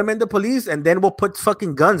fucking put them in the police, and then we'll put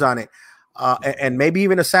fucking guns on it, and maybe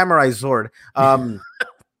even a samurai sword.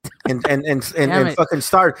 And fucking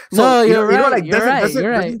start. So no, you're right.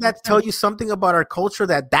 Doesn't that tell you something about our culture?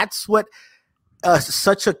 That's what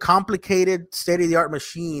such a complicated state of the art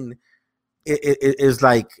machine is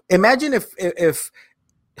like. Imagine if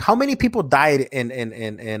how many people died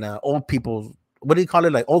in old people. What do you call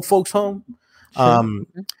it? Like old folks home. Sure.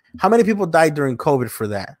 How many people died during COVID for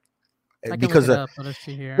that? Because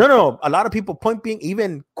no, a lot of people. Point being,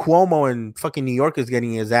 even Cuomo in fucking New York is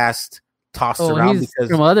getting his ass tossed around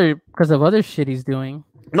because of other shit he's doing.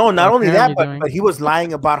 No, not only that, but he was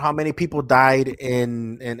lying about how many people died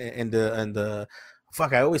in the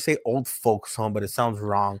fuck. I always say old folks home, but it sounds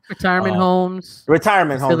wrong. Retirement homes.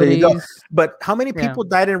 Retirement homes. There you go. But how many people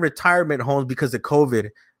died in retirement homes because of COVID?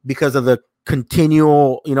 Because of the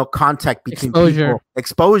continual, contact between people.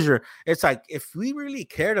 Exposure. It's like if we really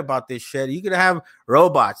cared about this shit, you could have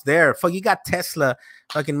robots there. Fuck, you got Tesla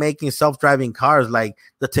fucking making self-driving cars. Like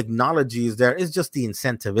the technology is there. It's just the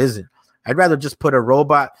incentive isn't. I'd rather just put a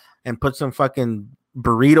robot and put some fucking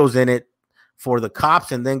burritos in it for the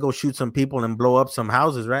cops and then go shoot some people and blow up some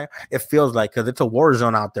houses, right? It feels like, because it's a war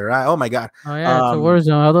zone out there, right? Oh my God. Oh yeah, it's a war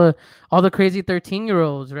zone. All the crazy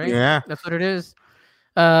 13-year-olds, right? Yeah. That's what it is.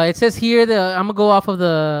 It says here I'm gonna go off of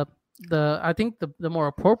the I think the more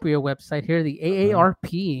appropriate website here, the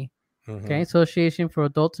AARP, okay, Association for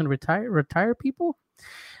Adults and Retired People.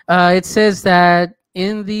 It says that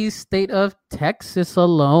in the state of Texas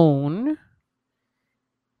alone,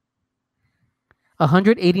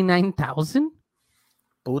 189,000.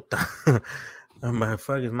 Puta.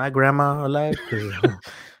 Fuck, is my grandma alive?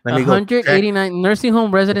 189 nursing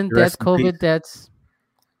home resident deaths, COVID deaths.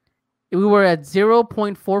 We were at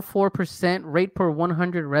 0.44% rate per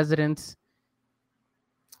 100 residents.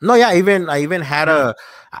 No, yeah, I even had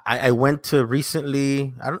I went to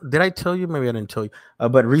recently. Did I tell you? Maybe I didn't tell you.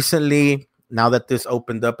 But recently, now that this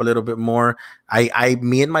opened up a little bit more,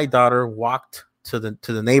 me and my daughter walked to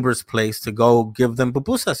the neighbor's place to go give them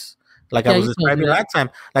pupusas, like I was describing last time.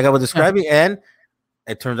 Like I was describing, and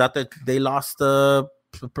it turns out that they lost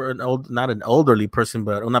not an elderly person,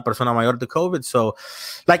 but una persona mayor to COVID. So,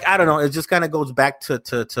 like, I don't know. It just kind of goes back to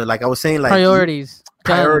like I was saying, like priorities,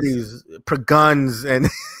 guns and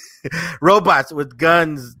robots with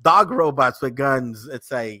guns, dog robots with guns.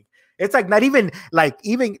 It's like not even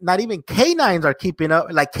canines are keeping up.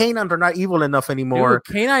 Like canines are not evil enough anymore.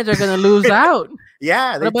 Dude, canines are gonna lose out.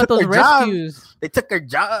 Yeah, what about those rescues? They took their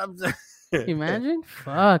jobs. Imagine,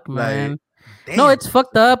 fuck, man. Damn. No, it's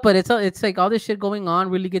fucked up, but it's like all this shit going on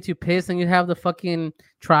really gets you pissed, and you have the fucking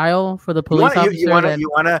trial for the police officer. You want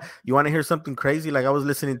to hear something crazy? Like I was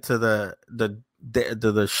listening to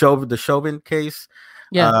the Chauvin case.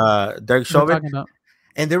 Yeah, Derek Chauvin,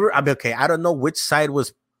 and they were. I mean, okay, I don't know which side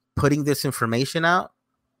was putting this information out.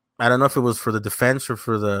 I don't know if it was for the defense or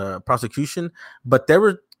for the prosecution, but they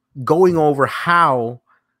were going over how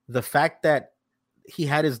the fact that he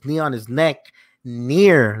had his knee on his neck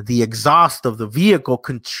near the exhaust of the vehicle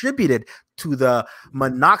contributed to the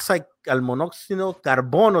monoxide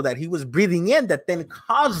carbono that he was breathing in, that then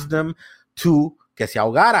caused him to que se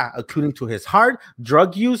ahogara, including to his heart,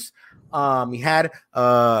 drug use. He had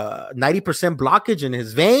 90% blockage in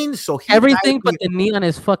his veins, so everything but the knee on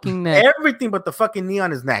his fucking neck. Everything but the fucking knee on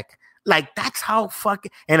his neck. Like that's how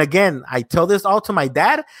fucking. And again, I tell this all to my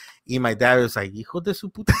dad, and my dad was like, "Hijo de su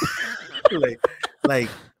puta," like.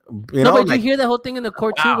 You know, but you hear the whole thing in the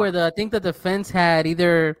court too, where I think the defense had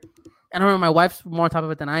either, I don't know, my wife's more on top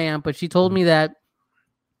of it than I am, but she told me that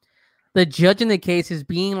the judge in the case is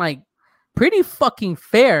being like pretty fucking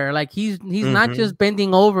fair. Like he's not just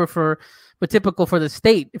bending over but typical for the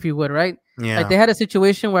state, if you would, right? Yeah. Like they had a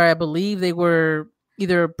situation where I believe they were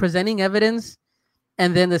either presenting evidence,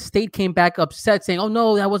 and then the state came back upset, saying, "Oh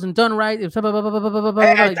no, that wasn't done right." It was blah, blah, blah, blah, blah, blah.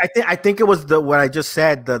 I think it was what I just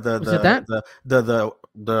said.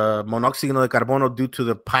 The monoxide de carbono due to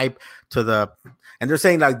the pipe and they're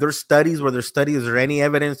saying like there's studies where is there any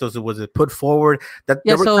evidence was it put forward that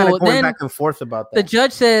they were kind of going back and forth about that. The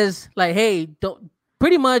judge says like, hey, don't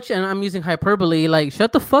pretty much, and I'm using hyperbole, like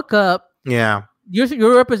shut the fuck up. Yeah,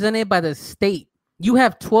 you're represented by the state. You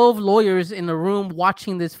have 12 lawyers in the room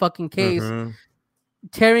watching this fucking case,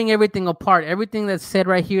 tearing everything apart. Everything that's said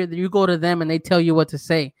right here, you go to them and they tell you what to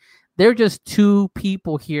say. They're just two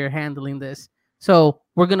people here handling this. So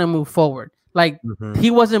we're gonna move forward. Like he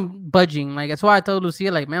wasn't budging. Like that's why I told Lucia,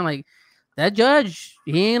 like, man, like that judge,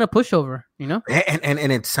 he ain't a pushover, you know.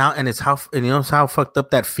 And it's how fucked up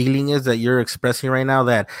that feeling is that you're expressing right now.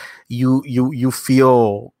 That you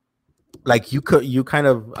feel like you kind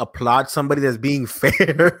of applaud somebody that's being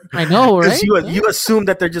fair. I know, right? You assume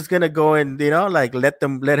that they're just gonna go and like let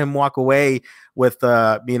him walk away with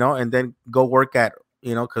and then go work at.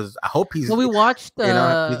 Because I hope he's. Well, we watched.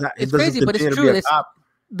 It's crazy, but it's true.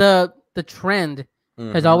 The trend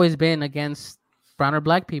has always been against brown or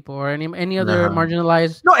black people or any other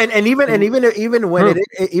marginalized. No, and even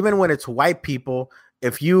when it's white people,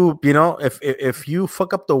 if you if you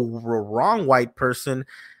fuck up the wrong white person,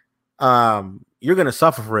 you're gonna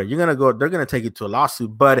suffer for it. They're gonna take you to a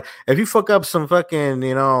lawsuit. But if you fuck up some fucking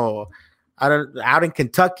out in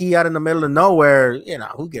Kentucky, out in the middle of nowhere,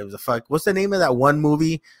 who gives a fuck? What's the name of that one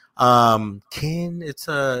movie? It's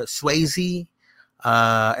Swayze,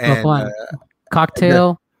 and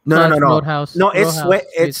Cocktail. No. Roadhouse. No, it's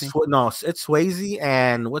Swayze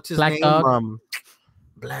and what's his Black name? Dog.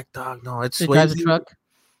 Black Dog. No, it's Swayze. Truck.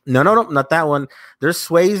 No, not that one. There's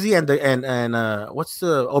Swayze and what's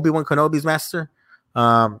the Obi-Wan Kenobi's master?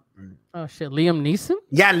 Oh shit, Liam Neeson?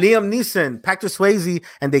 Yeah, Liam Neeson, Patrick Swayze,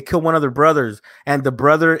 and they kill one of their brothers. And the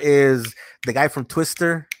brother is the guy from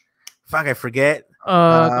Twister. Fuck, I forget.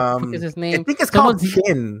 What is his name? I think it's called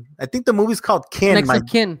Kin. I think the movie's called Kin. Next of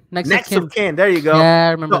Kin. Next of Kin. There you go. Yeah,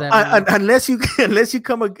 I remember that. Unless you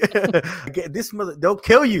come this mother, they'll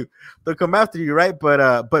kill you. They'll come after you, right?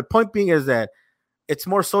 But point being is that it's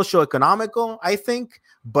more socioeconomical, I think.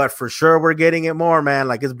 but for sure we're getting it more, man.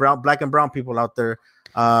 Like it's black and brown people out there.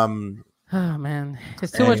 Oh man,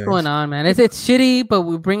 there's too much going on, man. It's shitty, but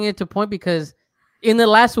we bring it to point because in the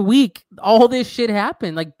last week, all this shit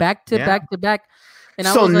happened, like back to back. And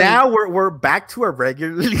so now we're back to a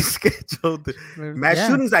regularly scheduled mass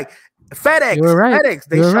shootings, like FedEx. You were right. FedEx.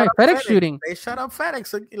 They shot up FedEx shooting. They shot up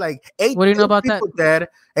FedEx. Like eight. What do you know about that? Dead.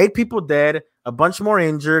 8 people dead. A bunch more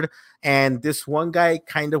injured. And this one guy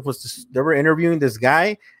kind of was. They were interviewing this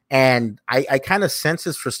guy, and I kind of sensed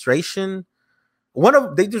his frustration.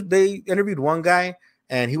 They interviewed one guy,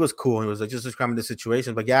 and he was cool. He was like just describing the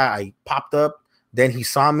situation. But yeah, I popped up. Then he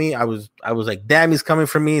saw me. I was like, damn, he's coming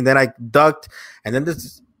for me. And then I ducked. And then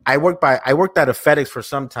I worked at a FedEx for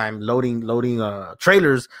some time, loading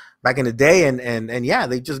trailers back in the day. And yeah,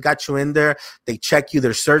 they just got you in there. They check you,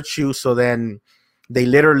 they search you. So then they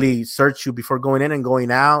literally search you before going in and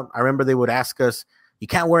going out. I remember they would ask us, you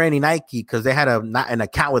can't wear any Nike because they had an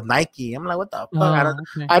account with Nike. I'm like, what the fuck?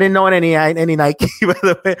 I didn't know any Nike, by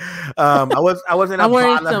the way. I wasn't. I'm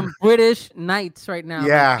wearing some British Knights right now.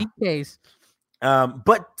 Yeah. Case.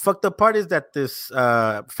 But fuck, the part is that this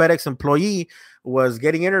FedEx employee was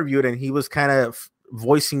getting interviewed, and he was kind of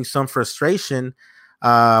voicing some frustration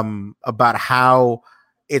about how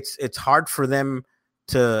it's hard for them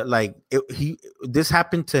to this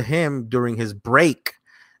happened to him during his break,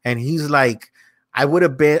 and he's like, it would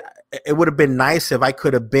have been nice if I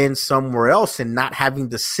could have been somewhere else and not having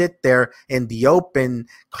to sit there in the open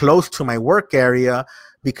close to my work area,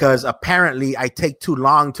 because apparently I take too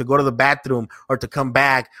long to go to the bathroom or to come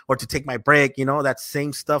back or to take my break. You know, that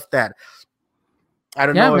same stuff that I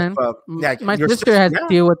don't know. Man. My sister has to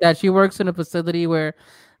deal with that. She works in a facility where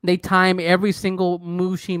they time every single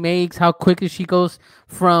move she makes, how quickly she goes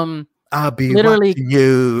from I'll be literally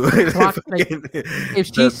you. If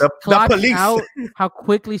she clocks out, how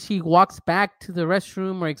quickly she walks back to the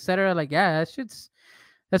restroom or etc. Like, yeah,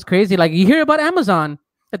 that's crazy. Like you hear about Amazon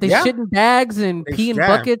that they shit in bags and pee in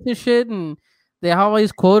buckets and shit, and they have all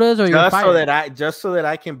these quotas. Or just so that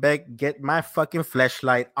I can get my fucking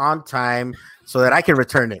fleshlight on time, so that I can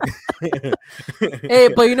return it. Hey,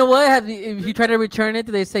 but you know what? If you try to return it,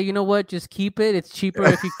 do they say, you know what? Just keep it. It's cheaper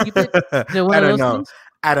if you keep it.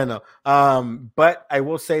 I don't know. But I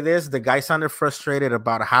will say this: the guy sounded frustrated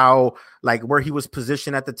about how, like, where he was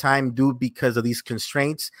positioned at the time, due because of these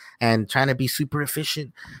constraints and trying to be super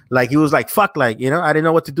efficient. Like he was like, "Fuck," like, you know, I didn't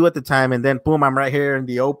know what to do at the time, and then boom, I'm right here in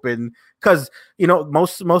the open. Because you know,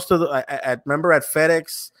 most of the remember at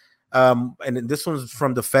FedEx, and this one's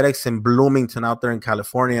from the FedEx in Bloomington out there in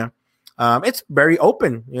California. It's very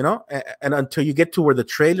open, you know, and until you get to where the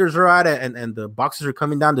trailers are at and the boxes are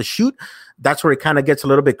coming down to shoot, that's where it kind of gets a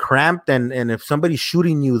little bit cramped. And if somebody's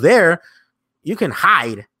shooting you there, you can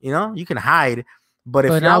hide, you know, But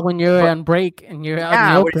if now when you're on break and you're out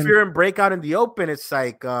in the open, if you're in break out in the open, it's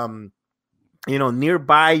like, you know,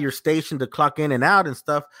 nearby your station to clock in and out and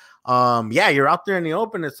stuff. You're out there in the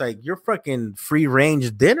open. It's like you're fucking free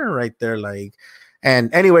range dinner right there. Like,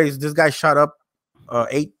 and anyways, this guy shot up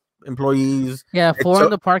 8 employees. Yeah, 4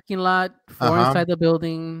 in the parking lot, 4 inside the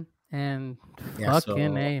building, and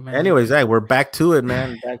fucking man. Anyways, hey, we're back to it,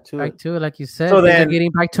 man. Back to it, like you said. So then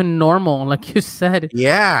getting back to normal, like you said.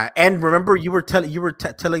 Yeah, and remember, you were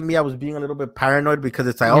telling me I was being a little bit paranoid because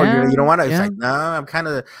it's like, you don't want to. It's like, no, I'm kind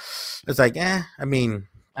of. It's like, I mean,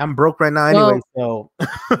 I'm broke right now anyway. So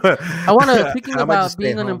I want to thinking about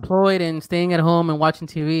being unemployed and staying at home and watching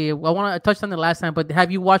TV. I want to touch on the last time, but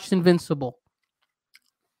have you watched Invincible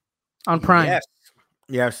on Prime?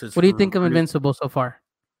 Yes. What do you think of Invincible so far?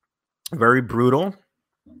 Very brutal.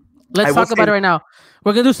 Let's talk about it right now.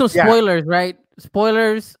 We're gonna do some spoilers, right?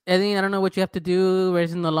 Spoilers. Eddie, I don't know what you have to do.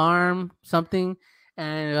 Raise an alarm, something,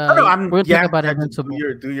 and we're gonna talk about Invincible.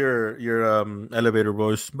 Do your elevator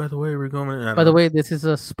voice. By the way, we're going. By the way, this is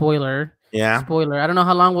a spoiler. Yeah. Spoiler. I don't know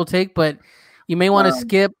how long we'll take, but you may want to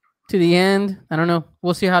skip to the end. I don't know.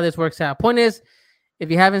 We'll see how this works out. Point is,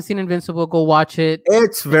 if you haven't seen Invincible, go watch it.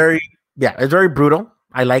 It's very brutal.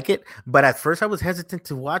 I like it, but at first I was hesitant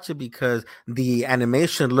to watch it because the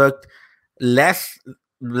animation looked less.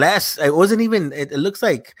 It wasn't even. It looks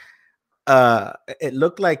like. It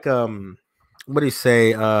looked like what do you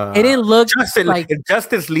say? It didn't look like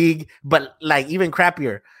Justice League, but like even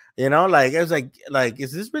crappier. You know, like it was like,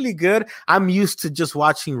 is this really good? I'm used to just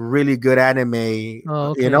watching really good anime. You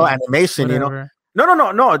know, animation. Whatever. You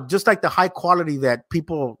know, no. Just like the high quality that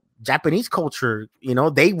Japanese culture, you know,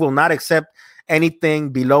 they will not accept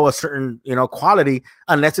anything below a certain, you know, quality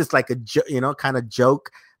unless it's like a kind of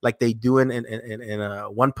joke like they do in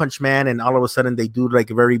One Punch Man, and all of a sudden they do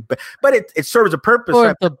like a very but it serves a purpose,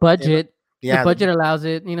 or the budget. The budget allows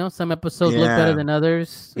it. Some episodes look better than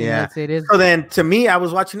others. It is. So then, to me, I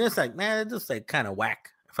was watching this like, man, it's just like kind of whack,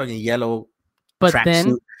 fucking yellow. But then,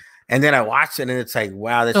 suit. And then I watched it, and it's like,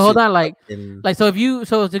 wow. So hold on, so if you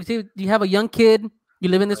have a young kid, you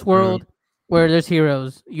live in this world where there's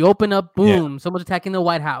heroes. You open up, boom, someone's attacking the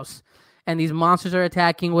White House, and these monsters are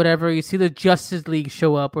attacking whatever. You see the Justice League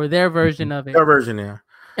show up, or their version of it. Their version, yeah.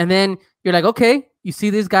 And then you're like, okay, you see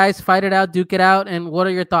these guys fight it out, duke it out, and what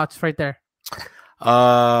are your thoughts right there?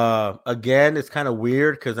 Again, it's kind of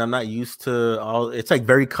weird because I'm not used to all. It's like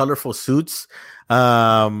very colorful suits.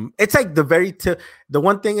 It's like the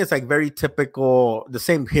one thing is like very typical, the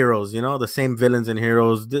same heroes, the same villains and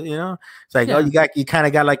heroes, it's like, you kind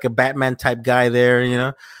of got like a Batman type guy there,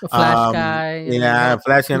 a Flash guy,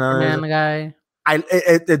 Flash Superman guy.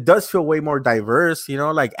 It does feel way more diverse,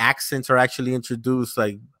 like accents are actually introduced,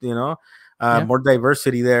 like, more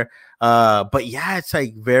diversity there. But yeah, it's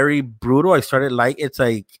like very brutal. I started it's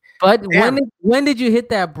like, but when did you hit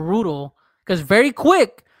that brutal? Because very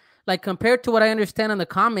quick. Like compared to what I understand on the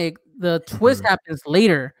comic, the twist happens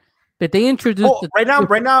later, but they introduced. Right now,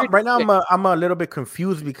 I'm a little bit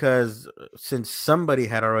confused because since somebody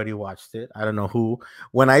had already watched it, I don't know who.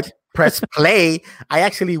 When I pressed play, I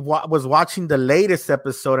actually was watching the latest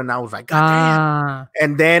episode, and I was like, God damn!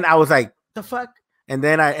 And then I was like, the fuck. And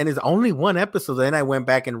then it's only one episode. Then I went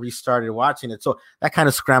back and restarted watching it, so that kind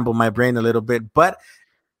of scrambled my brain a little bit, but.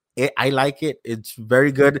 I like it. It's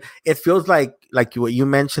very good. It feels like what you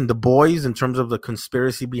mentioned, The Boys, in terms of the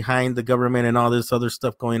conspiracy behind the government and all this other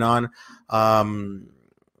stuff going on.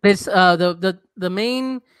 It's the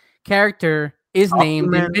main character is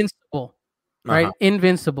named Invincible, right?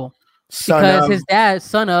 Invincible, because his dad,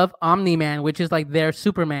 son of Omni-Man, which is like their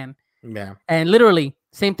Superman. Yeah, and literally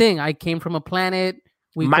same thing. I came from a planet.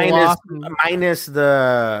 We minus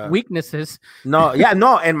the weaknesses.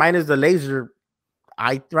 And minus the laser.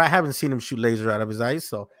 I haven't seen him shoot laser out of his eyes,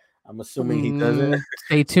 so I'm assuming he doesn't.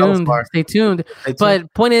 Stay tuned. Stay tuned.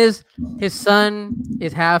 But point is, his son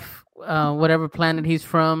is half whatever planet he's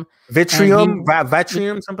from. Vitrium,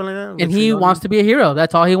 something like that. And he wants to be a hero.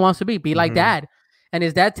 That's all he wants to be like dad. And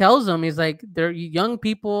his dad tells him, he's like, they're young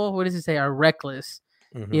people, what does he say, are reckless.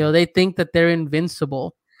 They think that they're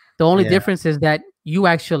invincible. The only difference is that you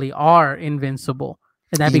actually are invincible.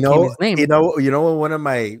 And that became his name. You know what one of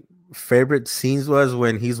my favorite scenes was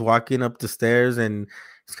when he's walking up the stairs and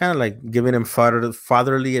it's kind of like giving him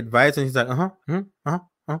fatherly advice, and he's like,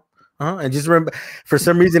 and just remember, for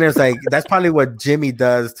some reason, it's like that's probably what Jimmy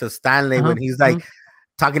does to Stanley when he's like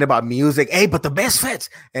talking about music. Hey, but the best fits,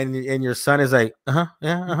 and your son is like,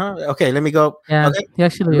 okay, let me go. Yeah, okay, he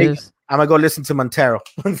actually is. I'm gonna go listen to Montero.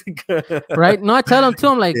 Right? No, I tell him too.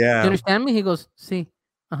 I'm like, you understand me? He goes, see,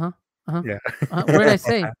 Yeah. What did I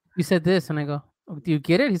say? You said this, and I go, do you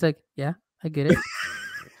get it? He's like, yeah, I get it.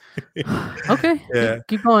 Okay,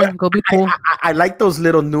 keep going. Go be cool. I like those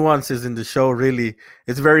little nuances in the show. Really,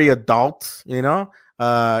 it's very adult.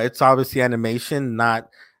 It's obviously animation, not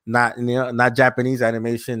Japanese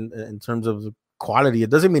animation in terms of quality. It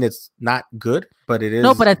doesn't mean it's not good, but it is.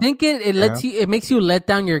 No, but I think it lets you. It makes you let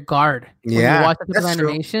down your guard when you watch the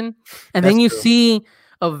animation, and then you see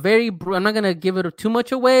a very. I'm not gonna give it too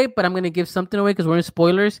much away, but I'm gonna give something away because we're in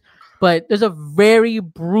spoilers. But there's a very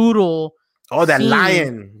brutal. Oh, that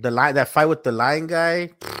lion! That fight with the lion guy.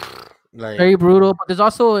 Very brutal. But there's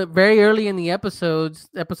also very early in the episodes,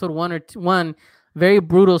 episode 1 or 2, very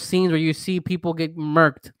brutal scenes where you see people get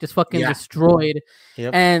murked, just fucking destroyed,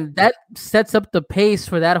 and that sets up the pace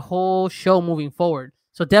for that whole show moving forward.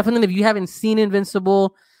 So definitely, if you haven't seen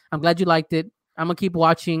Invincible, I'm glad you liked it. I'm gonna keep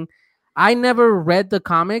watching. I never read the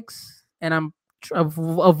comics, and I'm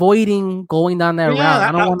avoiding going down that route.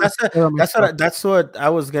 I don't want that's what I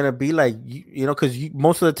was gonna be like, because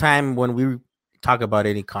most of the time when we talk about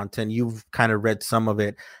any content, you've kind of read some of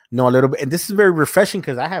it, know a little bit, and this is very refreshing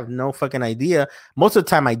because I have no fucking idea. Most of the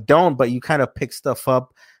time I don't, but you kind of pick stuff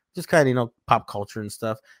up, just kind of pop culture and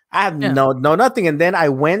stuff. I have no nothing, and then I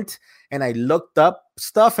went and I looked up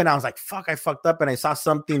stuff, and I was like, fuck, I fucked up, and I saw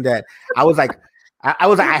something that I was like. I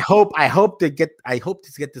was like, I hope they get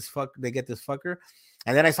this fucker,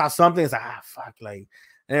 and then I saw something. It's like, fuck, like,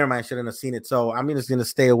 never mind, I shouldn't have seen it. So I'm just gonna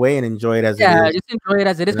stay away and enjoy it as it is. Yeah, just enjoy it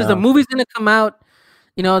as it is because the movie's gonna come out.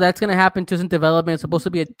 That's gonna happen to some development. It's supposed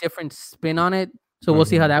to be a different spin on it, so we'll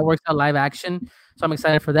see how that works out live action. So I'm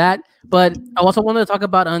excited for that. But I also wanted to talk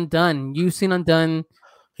about Undone. You've seen Undone.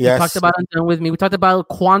 Yes. You talked about Undone with me. We talked about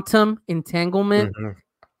quantum entanglement,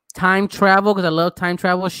 time travel, because I love time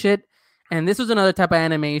travel shit. And this was another type of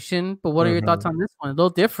animation, but what are your thoughts on this one? A little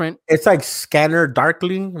different. It's like Scanner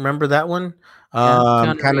Darkly. Remember that one?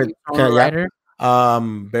 Kind of.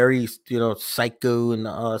 Very psycho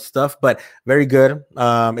and stuff, but very good.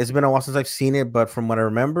 It's been a while since I've seen it, but from what I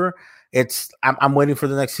remember, I'm waiting for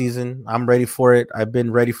the next season. I'm ready for it. I've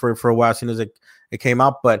been ready for it for a while as soon as it came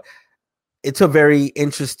out, but it's a very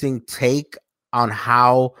interesting take on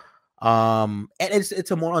how and it's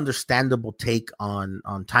a more understandable take on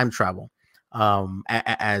time travel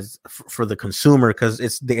as for the consumer, because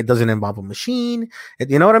it doesn't involve a machine.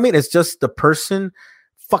 You know what I mean? It's just the person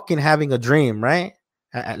fucking having a dream, right?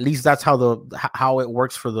 At least that's how it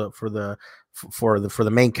works for the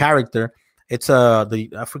main character. It's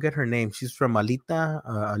I forget her name. She's from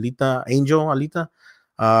Alita Angel Alita.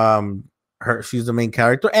 She's the main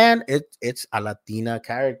character, and it's a Latina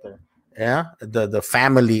character. Yeah, the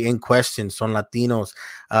family in question son Latinos.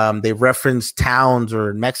 They reference towns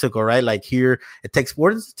or Mexico, right? Like here,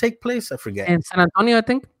 where does it take place? I forget. In San Antonio, I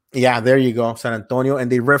think. Yeah, there you go, San Antonio.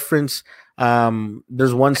 And they reference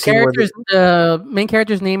there's one scene where the main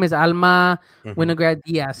character's name is Alma Winograd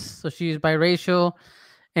Diaz. So she's biracial,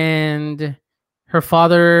 and her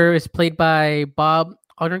father is played by Bob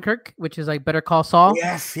Odenkirk, which is like Better Call Saul.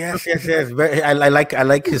 Yes. I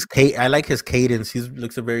like his cadence. He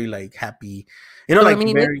looks a very like happy,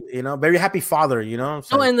 very happy father.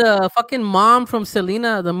 So, and the fucking mom from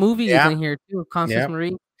Selena, the movie, is in here too, Constance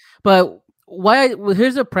Marie. But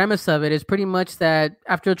here's the premise of it: is pretty much that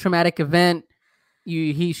after a traumatic event,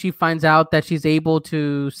 she finds out that she's able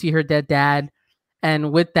to see her dead dad,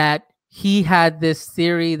 and with that, he had this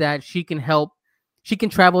theory that she can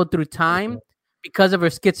travel through time. Because of her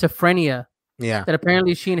schizophrenia, that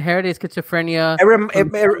apparently she inherited schizophrenia.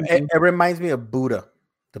 It reminds me of Buddha,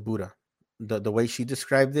 the way she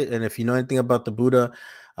described it. And if you know anything about the Buddha,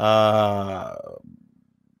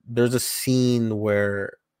 there's a scene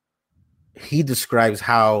where he describes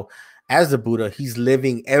how, as the Buddha, he's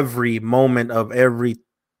living every moment of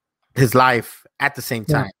his life at the same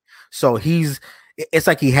time. So it's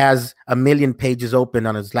like he has a million pages open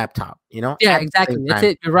on his laptop, Yeah, exactly. That's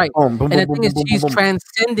it. You're right. And the thing is, she's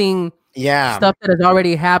transcending stuff that has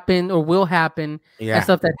already happened or will happen, and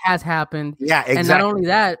stuff that has happened. Yeah, exactly. And not only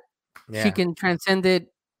that, she can transcend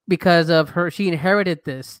it because of she inherited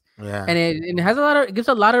this. Yeah. And it has it gives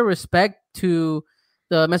a lot of respect to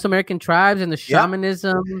the Mesoamerican tribes and the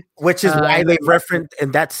shamanism, which is why they reference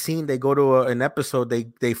in that scene. They go to an episode.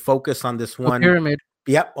 They focus on this one pyramid.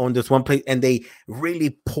 Yep, on this one place, and they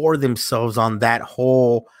really pour themselves on that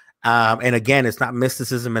whole. And again, it's not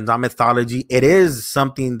mysticism and not mythology. It is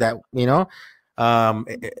something that we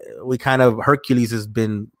kind of Hercules has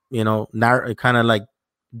been kind of like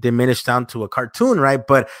diminished down to a cartoon, right?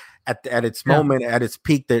 But at its moment, at its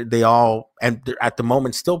peak, they all, and at the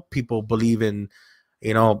moment, still people believe in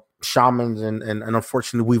shamans, and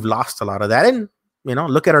unfortunately, we've lost a lot of that. And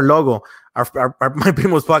look at our logo, our My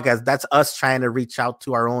Primos podcast. That's us trying to reach out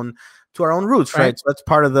to our own roots, right? So that's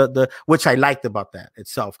part of the which I liked about that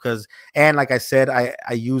itself. And like I said, I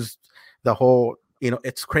used the whole,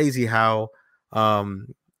 it's crazy how, to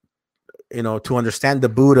understand the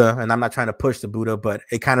Buddha, and I'm not trying to push the Buddha, but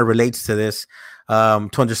it kind of relates to this, to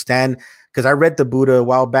understand. Because I read the Buddha a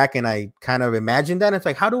while back, and I kind of imagined that. And it's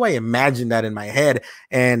like, how do I imagine that in my head?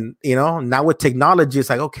 And now with technology, it's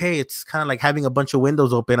like, okay, it's kind of like having a bunch of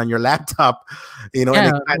windows open on your laptop. What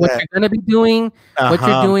you're gonna be doing, what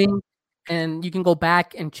you're doing, and you can go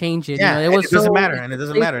back and change it. Yeah, it doesn't matter, and it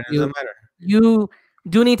doesn't matter. You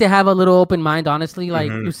do need to have a little open mind, honestly. Like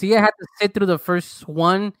Lucia had to sit through the first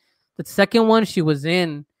one, the second one she was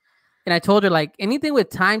in. And I told her, like, anything with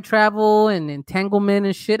time travel and entanglement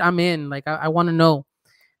and shit, I'm in. Like, I want to know.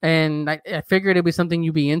 And I figured it'd be something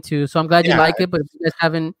you'd be into. So I'm glad you like it. But if you guys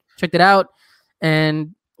haven't checked it out,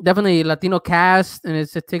 and definitely Latino cast, and it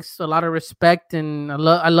takes a lot of respect. And I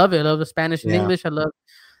love it. I love the Spanish and English. I love.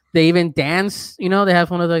 They even dance. They have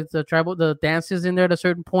one of the dances in there at a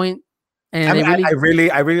certain point. And I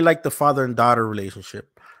really like the father and daughter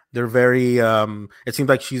relationship. They're very. It seems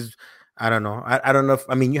like she's. I don't know. I don't know if,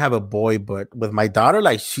 you have a boy, but with my daughter,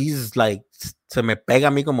 like, she's like, se me pega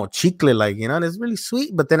a mí como chicle, like, and it's really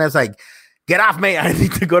sweet. But then it's like, get off me. I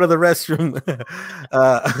need to go to the restroom.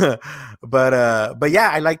 But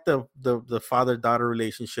yeah, I like the father-daughter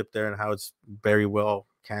relationship there, and how it's very well,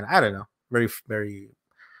 I don't know, very, very,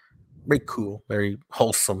 very cool, very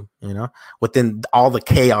wholesome, within all the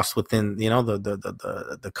chaos within,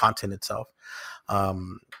 the content itself. But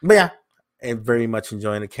yeah. I'm very much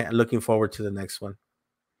enjoying it. Looking forward to the next one.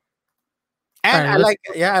 And I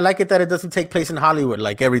like it that it doesn't take place in Hollywood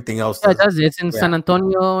like everything else. Yeah, it does. It's in San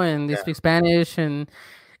Antonio, and they speak Spanish, and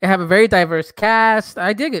they have a very diverse cast.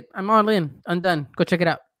 I dig it. I'm all in. I'm done. Go check it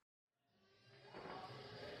out.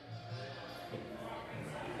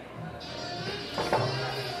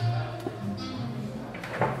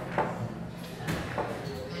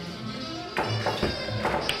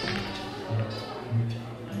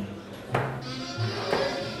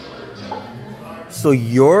 So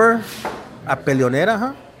you're a peleonera,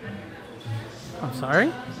 huh? I'm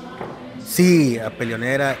sorry? Sí, a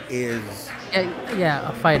peleonera is... Yeah,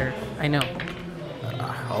 a fighter. I know.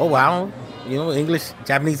 Oh, wow. You know English,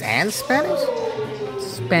 Japanese, and Spanish?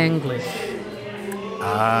 Spanglish.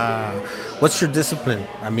 What's your discipline?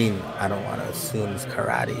 I mean, I don't want to assume it's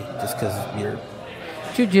karate just because you're...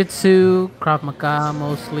 Jiu-jitsu, Krav Maga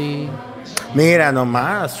mostly. Mira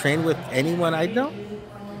nomás, train with anyone I know?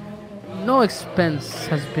 No expense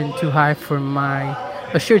has been too high for my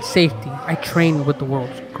assured safety. I train with the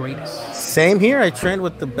world's greatest. Same here. I trained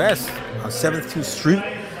with the best on 7th Street.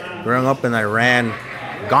 Growing up, and I ran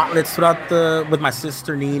gauntlets with my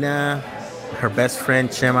sister Nina, her best friend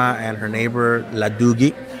Chema, and her neighbor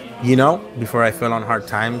Ladugi. You know, before I fell on hard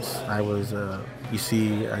times, I was, I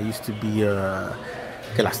used to be,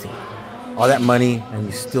 que lástima. All that money, and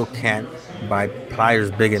you still can't buy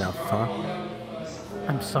pliers big enough, huh?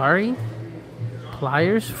 I'm sorry?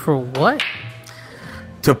 Pliers for what?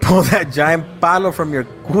 To pull that giant palo from your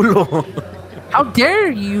culo. How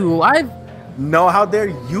dare you? No, how dare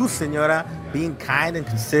you, senora? Being kind and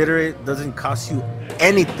considerate doesn't cost you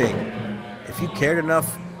anything. If you cared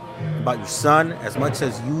enough about your son as much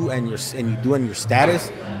as you do in your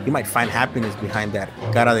status, you might find happiness behind that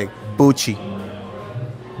cara de buchi.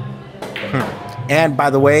 And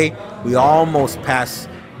by the way, we almost passed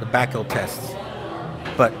the Bechdel test,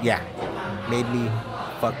 but yeah, made me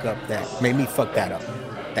fuck that up.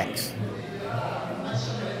 Thanks.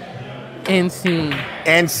 And scene.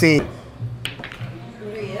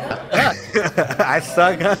 I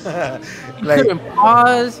suck. You couldn't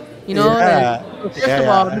pause. You know. Yeah, first of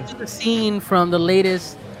all, this is a scene from the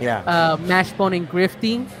latest Mashbone and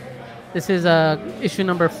Grifty. This is issue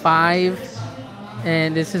number 5,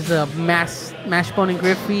 and this is a Mashbone and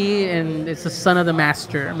Grifty, and it's the son of the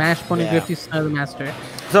master. Mashbone and Grifty, son of the master.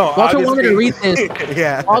 So Walter wanted to read this.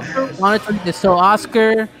 Walter wanted to read this. So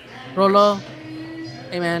Oscar, Rolo,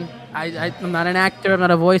 hey man, I'm not an actor. I'm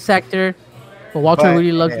not a voice actor. But Walter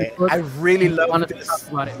really loves this book. I really love this.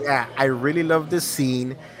 Yeah, I really love this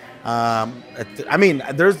scene. I mean,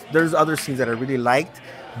 there's other scenes that I really liked,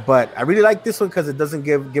 but I really like this one because it doesn't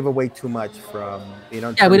give away too much from, you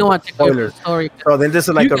know. Yeah, we don't want to go into the story. So then this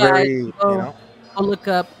is like go look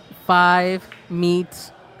up 5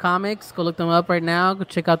 Meets Comics. Go look them up right now. Go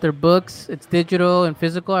check out their books. It's digital and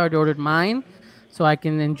physical. I already ordered mine, so I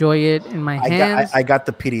can enjoy it in my hands. I got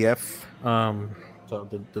the PDF. So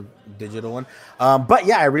the digital one, but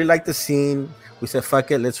yeah, I really like the scene. We said fuck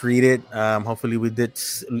it, let's read it. Hopefully we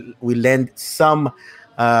lend some of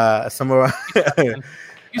our okay.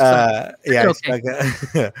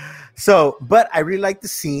 So but I really like the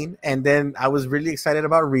scene, and then I was really excited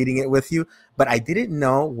about reading it with you, but I didn't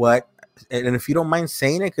know what, and if you don't mind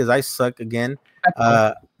saying it because I suck again,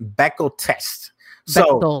 Bechdel test.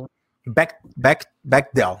 So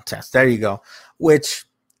Bechdel test, there you go, which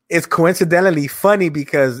it's coincidentally funny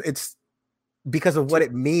because of what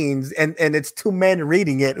it means, and it's 2 men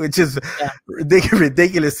reading it, which is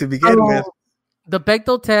ridiculous to begin with. The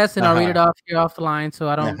Bechdel test, and I'll read it off here off the line so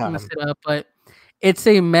I don't mess it up, but it's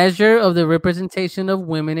a measure of the representation of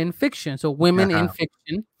women in fiction. So women in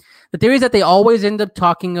fiction. The theory is that they always end up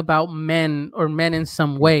talking about men or men in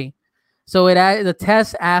some way. So the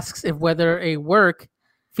test asks if whether a work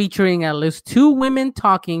featuring at least 2 women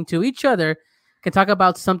talking to each other can talk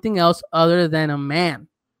about something else other than a man.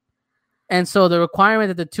 And so the requirement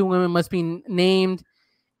that the 2 women must be named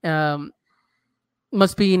requirement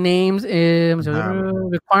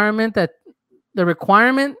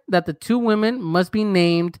that the 2 women must be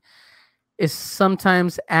named is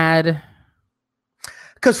sometimes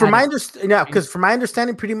because from my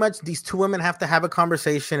understanding, pretty much these 2 women have to have a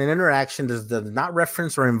conversation and interaction that does not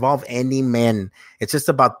reference or involve any men. It's just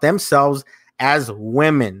about themselves as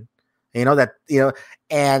women. You know that, you know,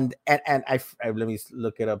 and I let me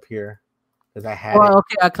look it up here because I had. Well,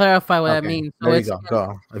 okay, I'll clarify what that means. So there you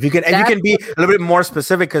go. If you can be a little bit more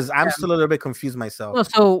specific, because I'm still a little bit confused myself. No,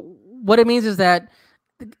 so what it means is that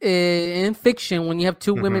in fiction, when you have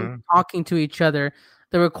 2 women talking to each other,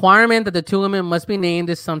 the requirement that the 2 women must be named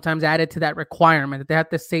is sometimes added to that requirement that they have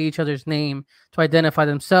to say each other's name to identify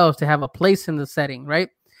themselves to have a place in the setting, right?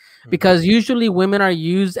 Because usually women are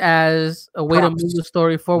used as a way to move the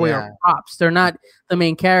story forward, or props. They're not the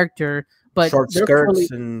main character, but short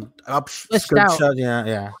skirts and up skirts.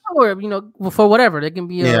 Or, you know, for whatever. They can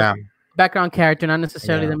be a background character, not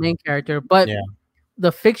necessarily the main character. But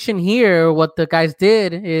the fiction here, what the guys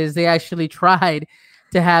did is they actually tried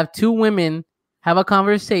to have 2 women have a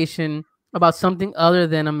conversation about something other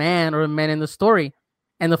than a man or a man in the story.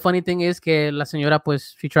 And the funny thing is que la señora,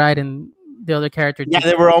 pues, she tried and the other character. Yeah,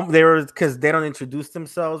 they were because they don't introduce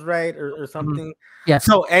themselves, right, or something. Mm-hmm. Yeah.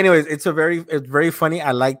 So, anyways, it's very funny.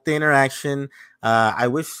 I like the interaction. I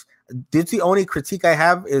wish the only critique I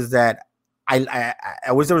have is that I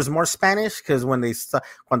wish there was more Spanish, because when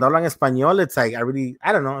cuando hablan español, it's like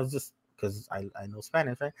I don't know. It's just because I know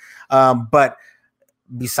Spanish, right? But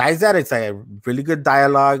besides that, it's like a really good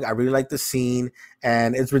dialogue. I really like the scene,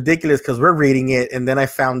 and it's ridiculous because we're reading it, and then I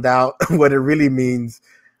found out what it really means.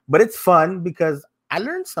 But it's fun because I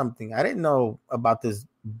learned something. I didn't know about this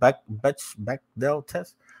Bechdel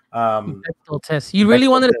test. Bechdel test. You really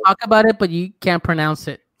wanted to talk about it, but you can't pronounce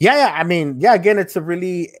it. Yeah. I mean, yeah. Again, it's a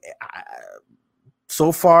really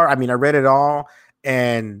so far. I mean, I read it all,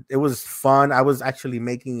 and it was fun. I was actually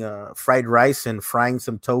making fried rice and frying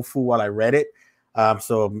some tofu while I read it.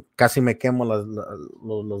 So casi me quemo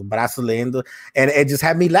los brazos leyendo, and it just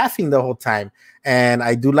had me laughing the whole time. And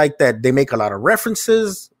I do like that they make a lot of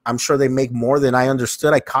references. I'm sure they make more than I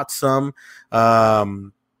understood. I caught some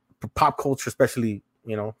pop culture, especially,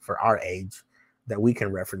 for our age, that we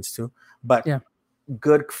can reference to. But yeah,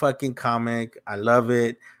 good fucking comic. I love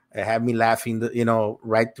it. It had me laughing,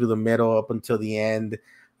 right through the middle up until the end.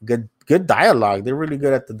 Good dialogue. They're really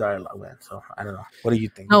good at the dialogue, man. So I don't know. What do you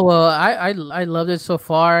think? Oh, well, I loved it so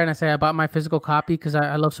far, and I say I bought my physical copy because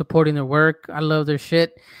I love supporting their work. I love their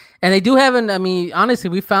shit, and they do have honestly,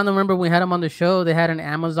 we found them. Remember, we had them on the show. They had an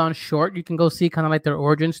Amazon short. You can go see kind of like their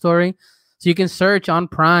origin story. So you can search on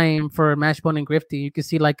Prime for Mashbone and Grifty. You can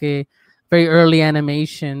see like a very early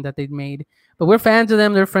animation that they've made. But we're fans of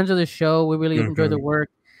them. They're friends of the show. We really enjoy their work.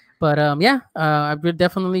 But I would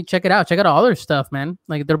definitely check it out. Check out all their stuff, man.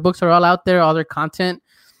 Like their books are all out there, all their content.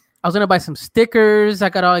 I was gonna buy some stickers. I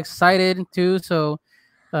got all excited too. So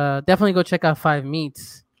definitely go check out Five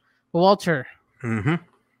Meats. But Walter,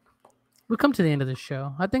 we come to the end of the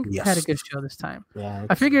show. I think we had a good show this time. Yeah,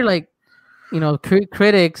 I figure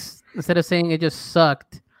critics, instead of saying it just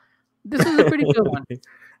sucked, this is a pretty good one.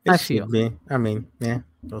 I feel. I mean, yeah,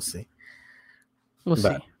 we'll see. We'll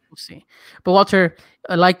see. But Walter,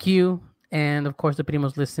 like you, and of course the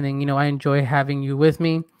Primos listening, I enjoy having you with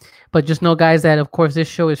me. But just know, guys, that of course this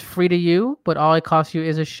show is free to you, but all it costs you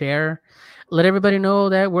is a share. Let everybody know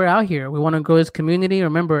that we're out here. We want to grow this community.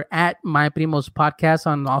 Remember, at My Primos Podcast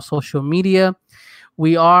on all social media.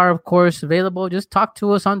 We are, of course, available. Just talk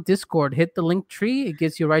to us on Discord. Hit the link tree. It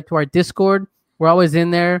gets you right to our Discord. We're always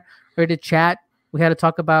in there, ready to chat. We had to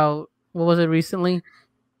talk about, what was it recently?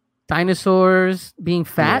 Dinosaurs being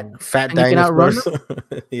fat. Yeah, fat dinosaurs.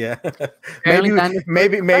 Yeah.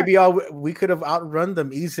 Maybe we could have outrun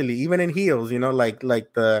them easily, even in heels, what's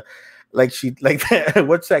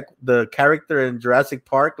that, the character in Jurassic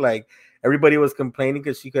Park, like everybody was complaining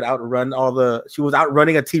because she could outrun she was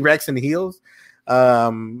outrunning a T-Rex in heels.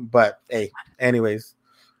 But hey, anyways,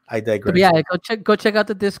 I digress. But yeah, go check out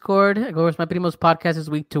the Discord. Of course, My Primos Podcast is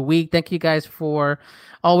week to week. Thank you guys for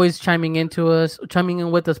always chiming in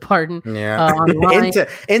with us, pardon. Yeah. Online,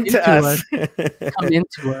 into us. Come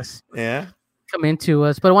into us. Yeah. Come into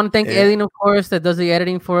us. But I want to thank Edwin, of course, that does the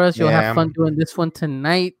editing for us. You'll have fun doing this one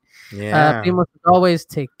tonight. Yeah. Primos, as always,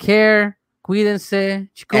 take care. Cuídense.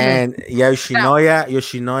 And Yoshinoya.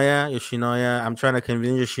 I'm trying to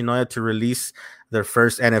convince Yoshinoya to release their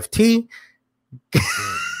first NFT.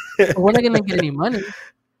 We're not gonna get any money.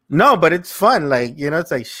 No, but it's fun. Like,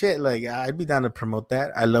 it's like shit. Like, I'd be down to promote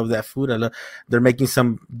that. I love that food. They're making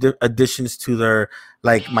some additions to their,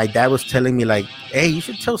 like, my dad was telling me, like, hey, you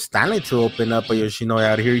should tell Stanley to open up a Yoshinoya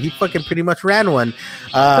out here. He fucking pretty much ran one.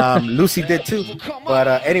 Lucy did too. But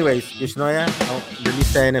anyways, Yoshinoya, I'll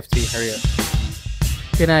release that NFT. Hurry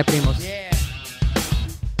up. Good night, Primos. Yeah.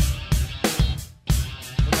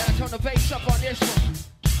 We're gonna turn the bass up on this one.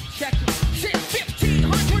 Check it.